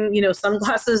wearing,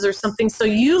 sunglasses or something. So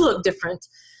you look different.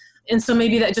 And so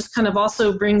maybe that just kind of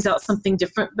also brings out something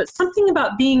different. But something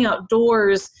about being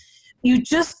outdoors, maybe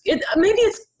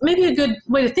a good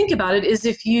way to think about it is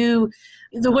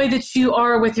the way that you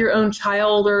are with your own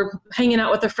child or hanging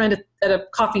out with a friend at a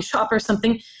coffee shop or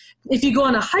something. If you go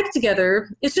on a hike together,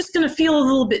 it's just going to feel a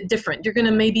little bit different. You're going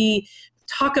to maybe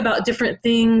talk about different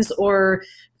things or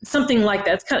something like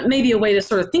that. It's kind of maybe a way to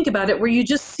sort of think about it, where you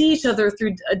just see each other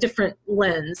through a different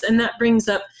lens. And that brings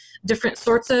up different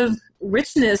sorts of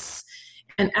richness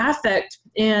and affect.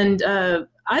 And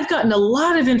I've gotten a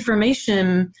lot of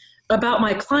information about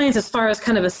my clients as far as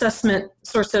kind of assessment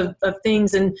sorts of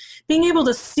things, and being able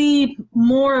to see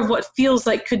more of what feels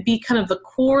like could be kind of the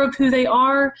core of who they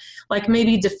are, like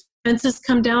maybe defenses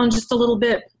come down just a little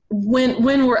bit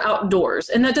when we're outdoors.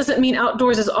 And that doesn't mean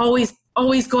outdoors is always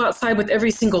go outside with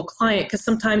every single client, because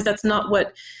sometimes that's not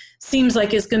what seems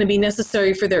like is going to be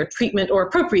necessary for their treatment or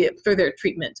appropriate for their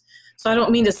treatment. So I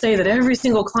don't mean to say that every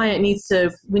single client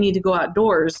we need to go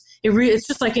outdoors. It's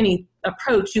just like any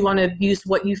approach. You want to use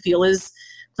what you feel is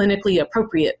clinically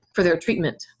appropriate for their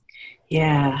treatment.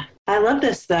 Yeah. I love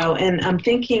this though. And I'm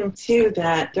thinking too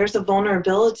that there's a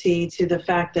vulnerability to the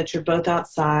fact that you're both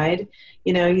outside.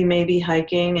 You may be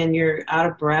hiking and you're out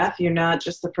of breath. You're not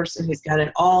just the person who's got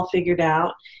it all figured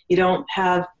out. You don't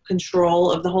have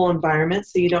control of the whole environment,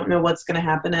 so you don't know what's going to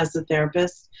happen as a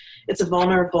therapist. It's a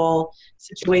vulnerable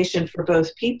situation for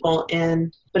both people,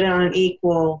 but on an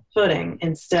equal footing,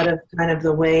 instead of kind of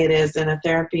the way it is in a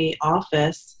therapy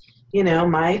office.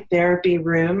 My therapy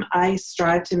room, I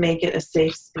strive to make it a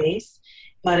safe space,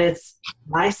 but it's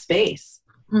my space.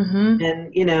 Mm-hmm.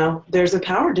 And, there's a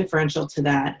power differential to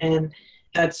that. And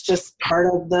that's just part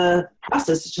of the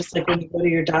process. It's just like when you go to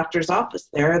your doctor's office.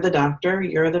 They're the doctor,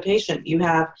 you're the patient. You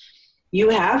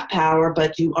have power,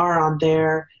 but you are on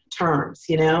their terms,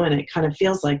 and it kind of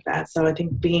feels like that. So I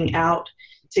think being out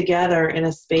together in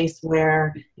a space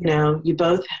where, you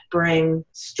both bring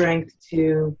strength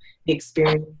to the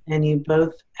experience and you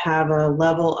both have a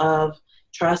level of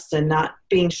trust and not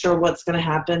being sure what's going to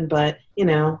happen, but,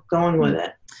 going with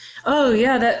it. Oh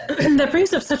yeah, that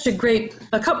brings up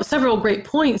several great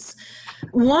points.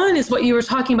 One is what you were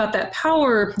talking about, that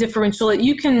power differential.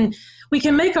 We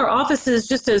can make our offices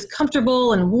just as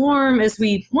comfortable and warm as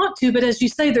we want to, but as you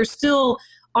say, there's still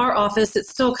our office. It's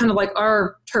still kind of like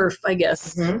our turf, I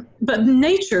guess. Mm-hmm. But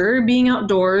nature, being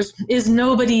outdoors, is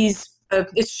nobody's.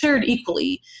 It's shared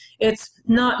equally. It's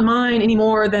not mine any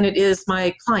more than it is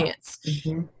my client's.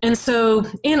 Mm-hmm.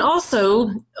 And also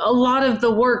a lot of the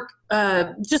work,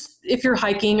 just if you're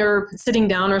hiking or sitting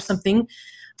down or something,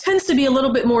 tends to be a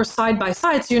little bit more side by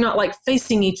side. So you're not like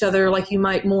facing each other like you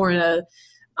might more in a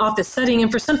office setting. And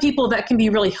for some people that can be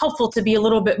really helpful to be a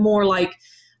little bit more like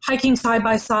hiking side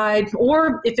by side,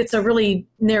 or if it's a really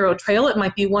narrow trail, it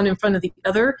might be one in front of the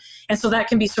other. And so that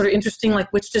can be sort of interesting,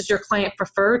 like which does your client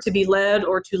prefer, to be led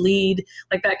or to lead?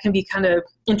 Like that can be kind of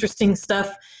interesting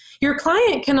stuff. Your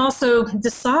client can also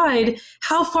decide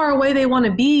how far away they want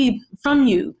to be from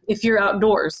you if you're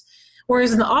outdoors.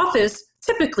 Whereas in the office,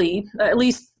 typically, at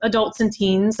least adults and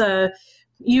teens,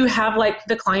 you have like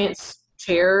the client's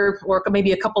chair or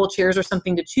maybe a couple of chairs or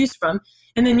something to choose from,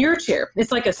 and then your chair.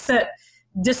 It's like a set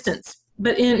distance.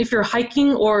 But if you're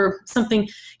hiking or something,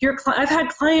 I've had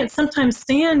clients sometimes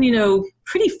stand,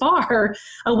 pretty far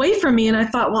away from me. And I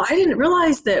thought, well, I didn't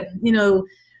realize that,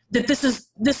 that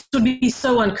this would be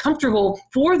so uncomfortable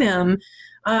for them.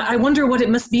 I wonder what it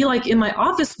must be like in my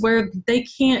office where they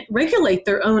can't regulate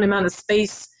their own amount of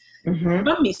space mm-hmm.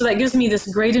 from me. So that gives me this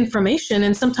great information.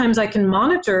 And sometimes I can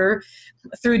monitor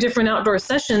through different outdoor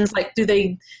sessions, like do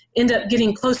they end up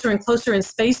getting closer and closer in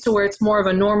space to where it's more of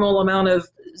a normal amount of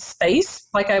space,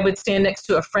 like I would stand next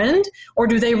to a friend, or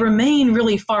do they remain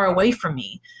really far away from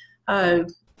me?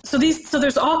 So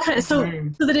there's all kinds, so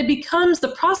that it becomes, the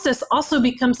process also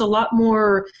becomes a lot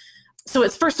more, so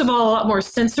it's first of all a lot more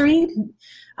sensory.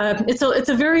 It's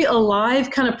a very alive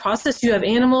kind of process. You have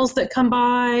animals that come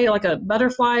by, like a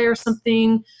butterfly or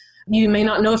something. You may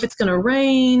not know if it's going to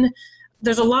rain.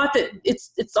 There's a lot that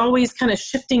it's always kind of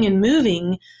shifting and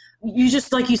moving. You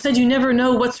just, like you said, you never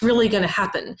know what's really going to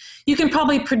happen. You can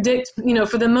probably predict,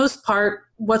 for the most part,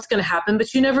 what's going to happen,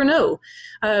 but you never know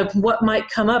what might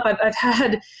come up. I've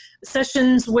had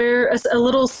sessions where a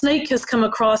little snake has come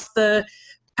across the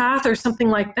path or something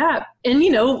like that. And,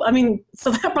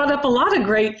 so that brought up a lot of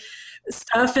great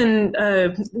stuff. And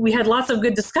we had lots of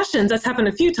good discussions. That's happened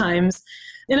a few times.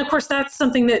 And of course, that's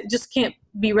something that just can't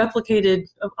be replicated,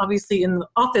 obviously, in the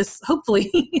office,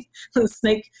 hopefully, the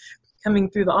snake coming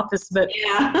through the office. But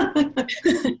yeah.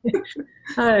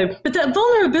 but that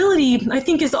vulnerability, I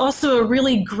think, is also a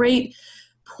really great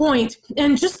point.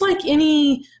 And just like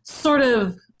any sort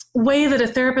of way that a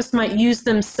therapist might use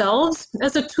themselves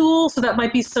as a tool, so that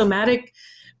might be somatic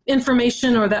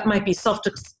information or that might be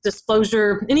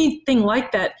self-disclosure, anything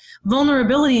like that,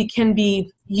 vulnerability can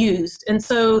be used. And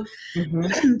so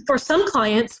for some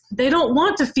clients, they don't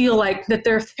want to feel like that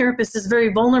their therapist is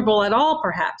very vulnerable at all,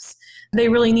 perhaps. They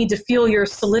really need to feel your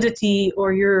solidity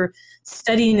or your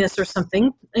steadiness or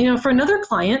something. For another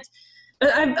client,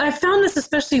 I've found this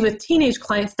especially with teenage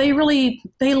clients, they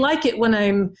like it when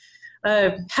I'm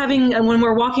when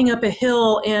we're walking up a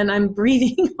hill and I'm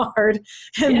breathing hard,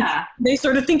 and they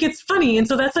sort of think it's funny. And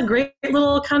so that's a great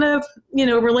little kind of,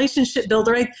 relationship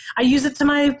builder. I use it to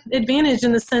my advantage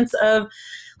in the sense of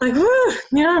like,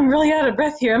 I'm really out of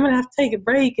breath here. I'm going to have to take a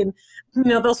break. And,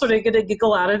 they'll sort of get a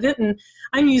giggle out of it. And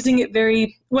I'm using it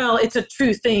very well. It's a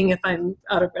true thing if I'm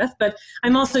out of breath, but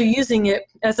I'm also using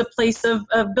it as a place of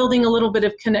building a little bit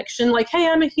of connection. Like, hey,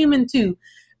 I'm a human too.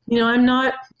 I'm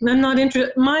not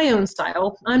my own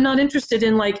style. I'm not interested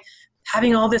in like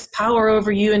having all this power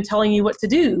over you and telling you what to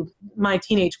do. My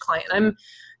teenage client,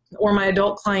 or my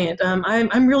adult client.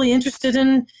 I'm really interested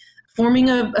in forming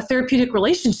a therapeutic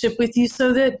relationship with you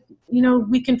so that,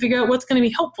 we can figure out what's going to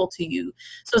be helpful to you.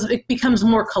 So it becomes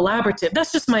more collaborative.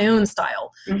 That's just my own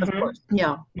style, of course.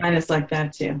 Yeah. Mine is like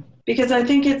that too. Because I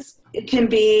think it can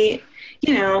be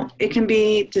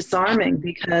disarming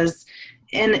because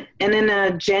in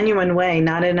a genuine way,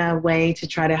 not in a way to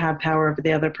try to have power over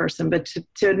the other person, but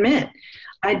to admit,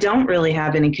 I don't really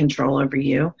have any control over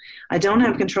you. I don't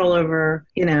have control over,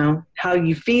 how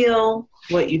you feel,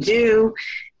 what you do,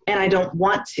 and I don't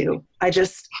want to. I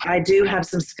do have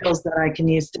some skills that I can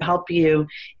use to help you,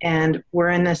 and we're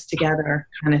in this together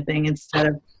kind of thing, instead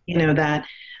of, that.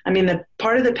 I mean, the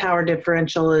part of the power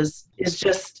differential is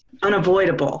just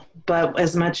unavoidable, but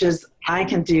as much as I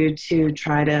can do to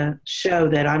try to show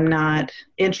that I'm not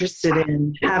interested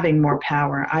in having more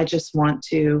power, I just want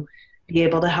to be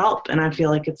able to help. And I feel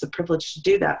like it's a privilege to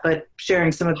do that. But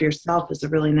sharing some of yourself is a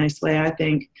really nice way, I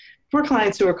think, for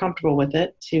clients who are comfortable with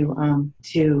it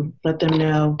to let them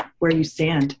know where you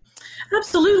stand.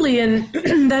 Absolutely. And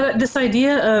this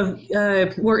idea of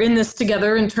we're in this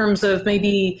together in terms of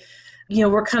maybe,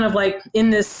 we're kind of like in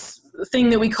this thing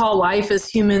that we call life as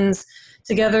humans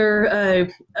together.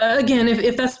 Again,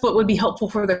 if that's what would be helpful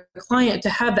for the client to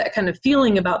have that kind of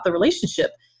feeling about the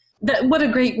relationship, that what a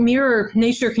great mirror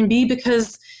nature can be,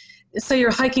 because say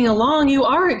you're hiking along, you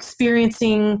are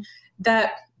experiencing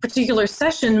that particular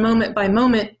session moment by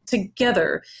moment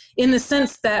together, in the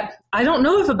sense that I don't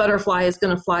know if a butterfly is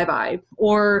going to fly by,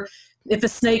 or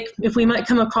if we might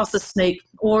come across a snake,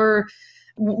 or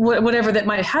whatever that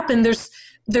might happen. There's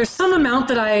some amount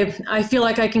that I feel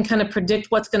like I can kind of predict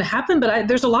what's going to happen, but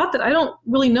there's a lot that I don't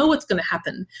really know what's going to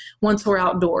happen once we're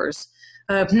outdoors.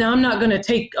 Now, I'm not going to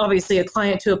take, obviously, a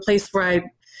client to a place where I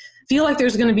feel like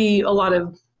there's going to be a lot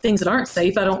of things that aren't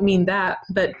safe. I don't mean that,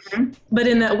 but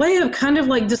in that way of kind of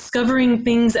like discovering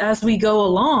things as we go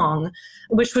along,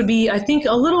 which would be, I think,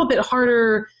 a little bit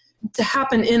harder to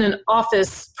happen in an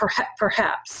office,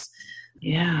 perhaps.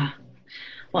 Yeah.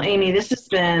 Well, Amy, this has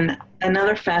been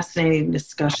another fascinating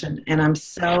discussion, and I'm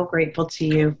so grateful to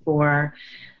you for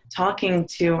talking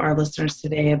to our listeners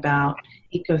today about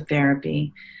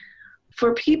ecotherapy.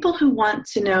 For people who want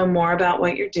to know more about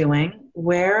what you're doing,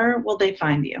 where will they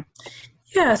find you?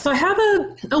 Yeah, so I have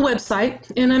a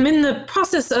website, and I'm in the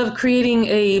process of creating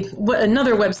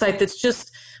another website that's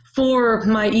just for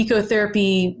my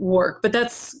ecotherapy work, but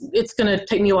it's going to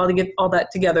take me a while to get all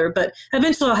that together, but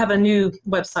eventually I'll have a new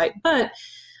website. But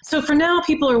so for now,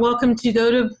 people are welcome to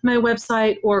go to my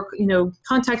website or,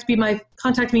 contact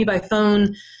me by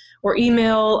phone or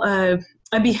email.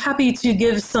 I'd be happy to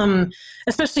give some,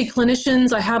 especially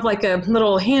clinicians. I have like a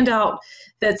little handout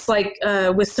that's like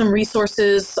with some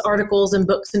resources, articles and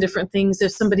books and different things.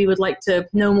 If somebody would like to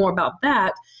know more about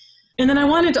that, And then I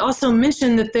wanted to also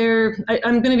mention that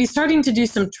I'm going to be starting to do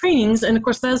some trainings. And of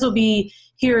course, those will be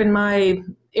here in my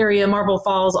area, Marble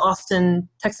Falls, Austin,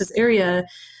 Texas area.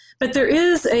 But there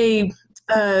is a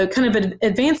kind of an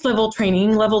advanced level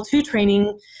training, level 2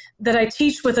 training that I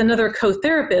teach with another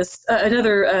co-therapist,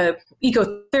 another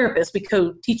ecotherapist. We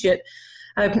co-teach it.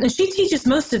 And she teaches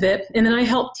most of it. And then I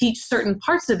help teach certain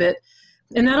parts of it.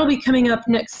 And that'll be coming up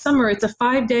next summer. It's a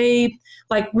 5-day,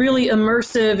 like really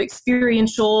immersive,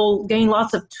 experiential, gain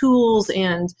lots of tools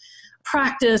and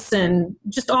practice and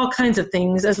just all kinds of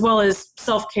things, as well as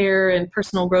self-care and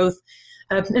personal growth.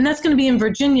 And that's going to be in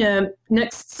Virginia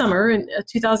next summer in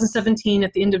 2017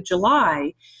 at the end of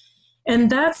July. And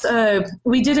that's,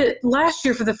 we did it last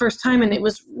year for the first time, and it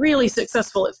was really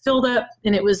successful. It filled up,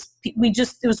 and it was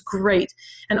great.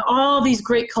 And all these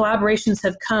great collaborations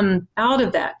have come out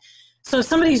of that. So if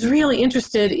somebody's really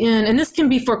interested in, and this can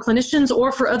be for clinicians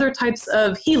or for other types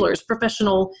of healers,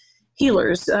 professional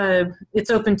healers, it's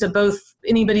open to both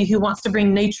anybody who wants to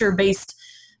bring nature-based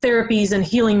therapies and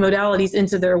healing modalities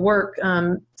into their work.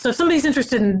 So if somebody's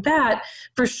interested in that,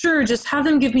 for sure, just have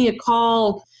them give me a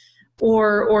call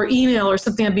or email or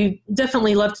something. I'd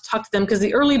definitely love to talk to them because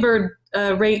the early bird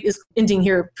rate is ending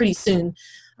here pretty soon.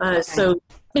 So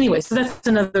anyway, so that's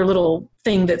another little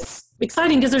thing that's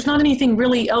exciting because there's not anything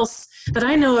really else that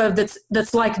I know of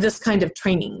that's like this kind of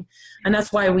training. And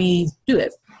that's why we do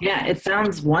it. Yeah, it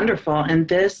sounds wonderful. And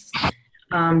this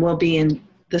will be in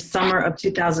the summer of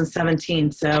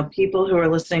 2017. So people who are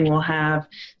listening will have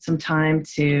some time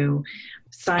to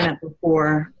sign up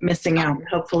before missing out,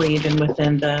 hopefully even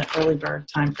within the early bird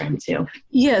timeframe too.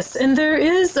 Yes, and there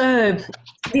is the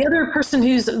other person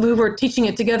who we're teaching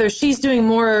it together. She's doing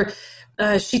more.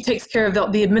 She takes care of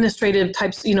the administrative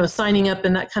types, signing up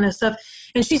and that kind of stuff.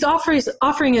 And she's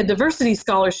offering a diversity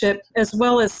scholarship as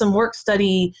well as some work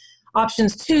study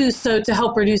options too. So to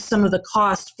help reduce some of the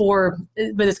cost but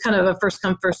it's kind of a first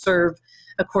come first serve,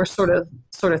 of course, sort of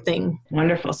thing.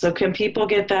 Wonderful. So can people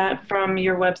get that from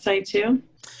your website too?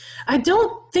 I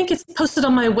don't think it's posted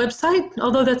on my website,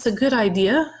 although that's a good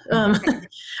idea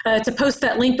to post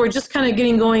that link. We're just kind of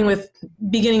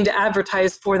beginning to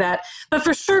advertise for that. But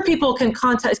for sure, people can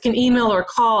email or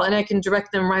call, and I can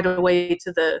direct them right away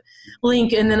to the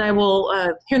link. And then I will,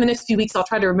 here in the next few weeks, I'll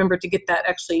try to remember to get that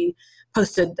actually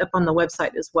posted up on the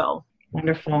website as well.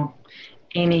 Wonderful.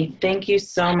 Amy, thank you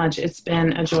so much. It's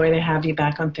been a joy to have you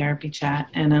back on Therapy Chat,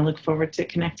 and I look forward to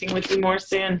connecting with you more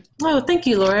soon. Oh, thank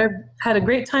you, Laura. I had a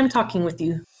great time talking with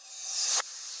you.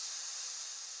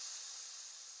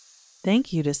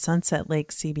 Thank you to Sunset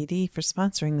Lake CBD for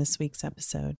sponsoring this week's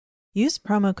episode. Use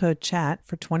promo code CHAT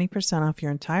for 20% off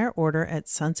your entire order at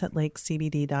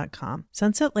sunsetlakecbd.com.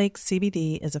 Sunset Lake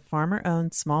CBD is a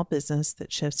farmer-owned small business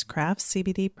that ships craft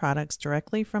CBD products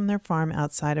directly from their farm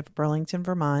outside of Burlington,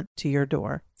 Vermont, to your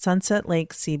door. Sunset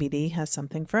Lake CBD has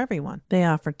something for everyone. They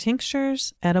offer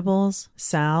tinctures, edibles,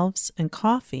 salves, and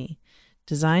coffee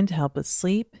designed to help with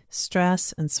sleep,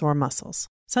 stress, and sore muscles.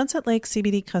 Sunset Lake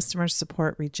CBD customers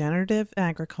support regenerative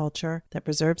agriculture that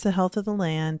preserves the health of the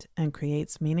land and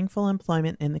creates meaningful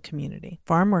employment in the community.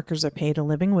 Farm workers are paid a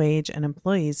living wage and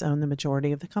employees own the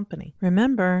majority of the company.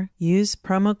 Remember, use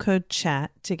promo code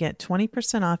CHAT to get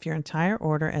 20% off your entire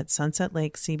order at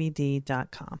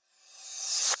sunsetlakecbd.com.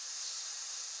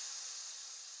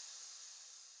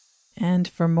 And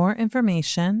for more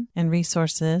information and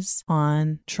resources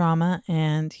on trauma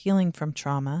and healing from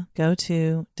trauma, go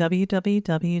to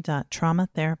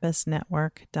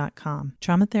www.traumatherapistnetwork.com.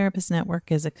 Trauma Therapist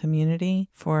Network is a community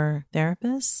for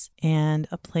therapists and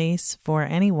a place for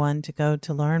anyone to go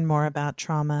to learn more about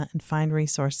trauma and find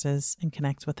resources and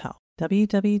connect with help.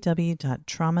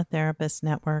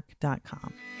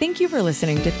 www.traumatherapistnetwork.com. Thank you for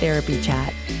listening to Therapy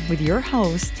Chat with your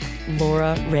host,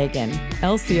 Laura Reagan,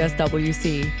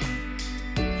 LCSWC.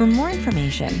 For more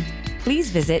information, please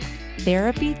visit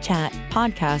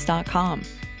therapychatpodcast.com.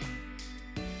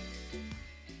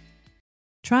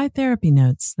 Try Therapy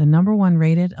Notes, the #1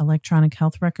 rated electronic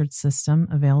health record system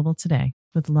available today.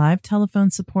 With live telephone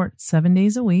support 7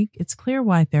 days a week, it's clear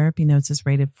why Therapy Notes is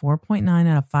rated 4.9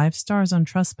 out of 5 stars on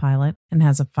Trustpilot and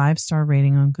has a 5-star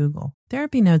rating on Google.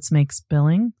 Therapy Notes makes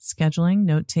billing, scheduling,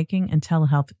 note-taking, and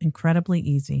telehealth incredibly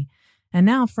easy. And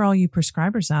now for all you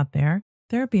prescribers out there,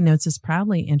 Therapy Notes is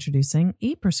proudly introducing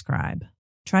ePrescribe.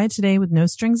 Try it today with no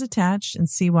strings attached and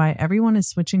see why everyone is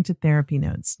switching to Therapy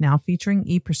Notes, now featuring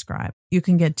ePrescribe. You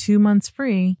can get 2 months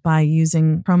free by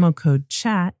using promo code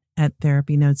CHAT at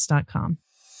therapynotes.com.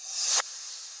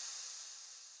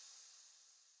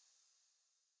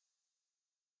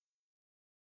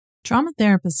 Trauma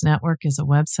Therapist Network is a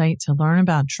website to learn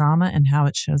about trauma and how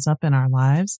it shows up in our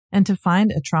lives and to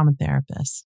find a trauma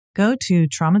therapist. Go to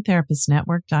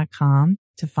traumatherapistnetwork.com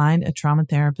to find a trauma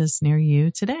therapist near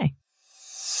you today.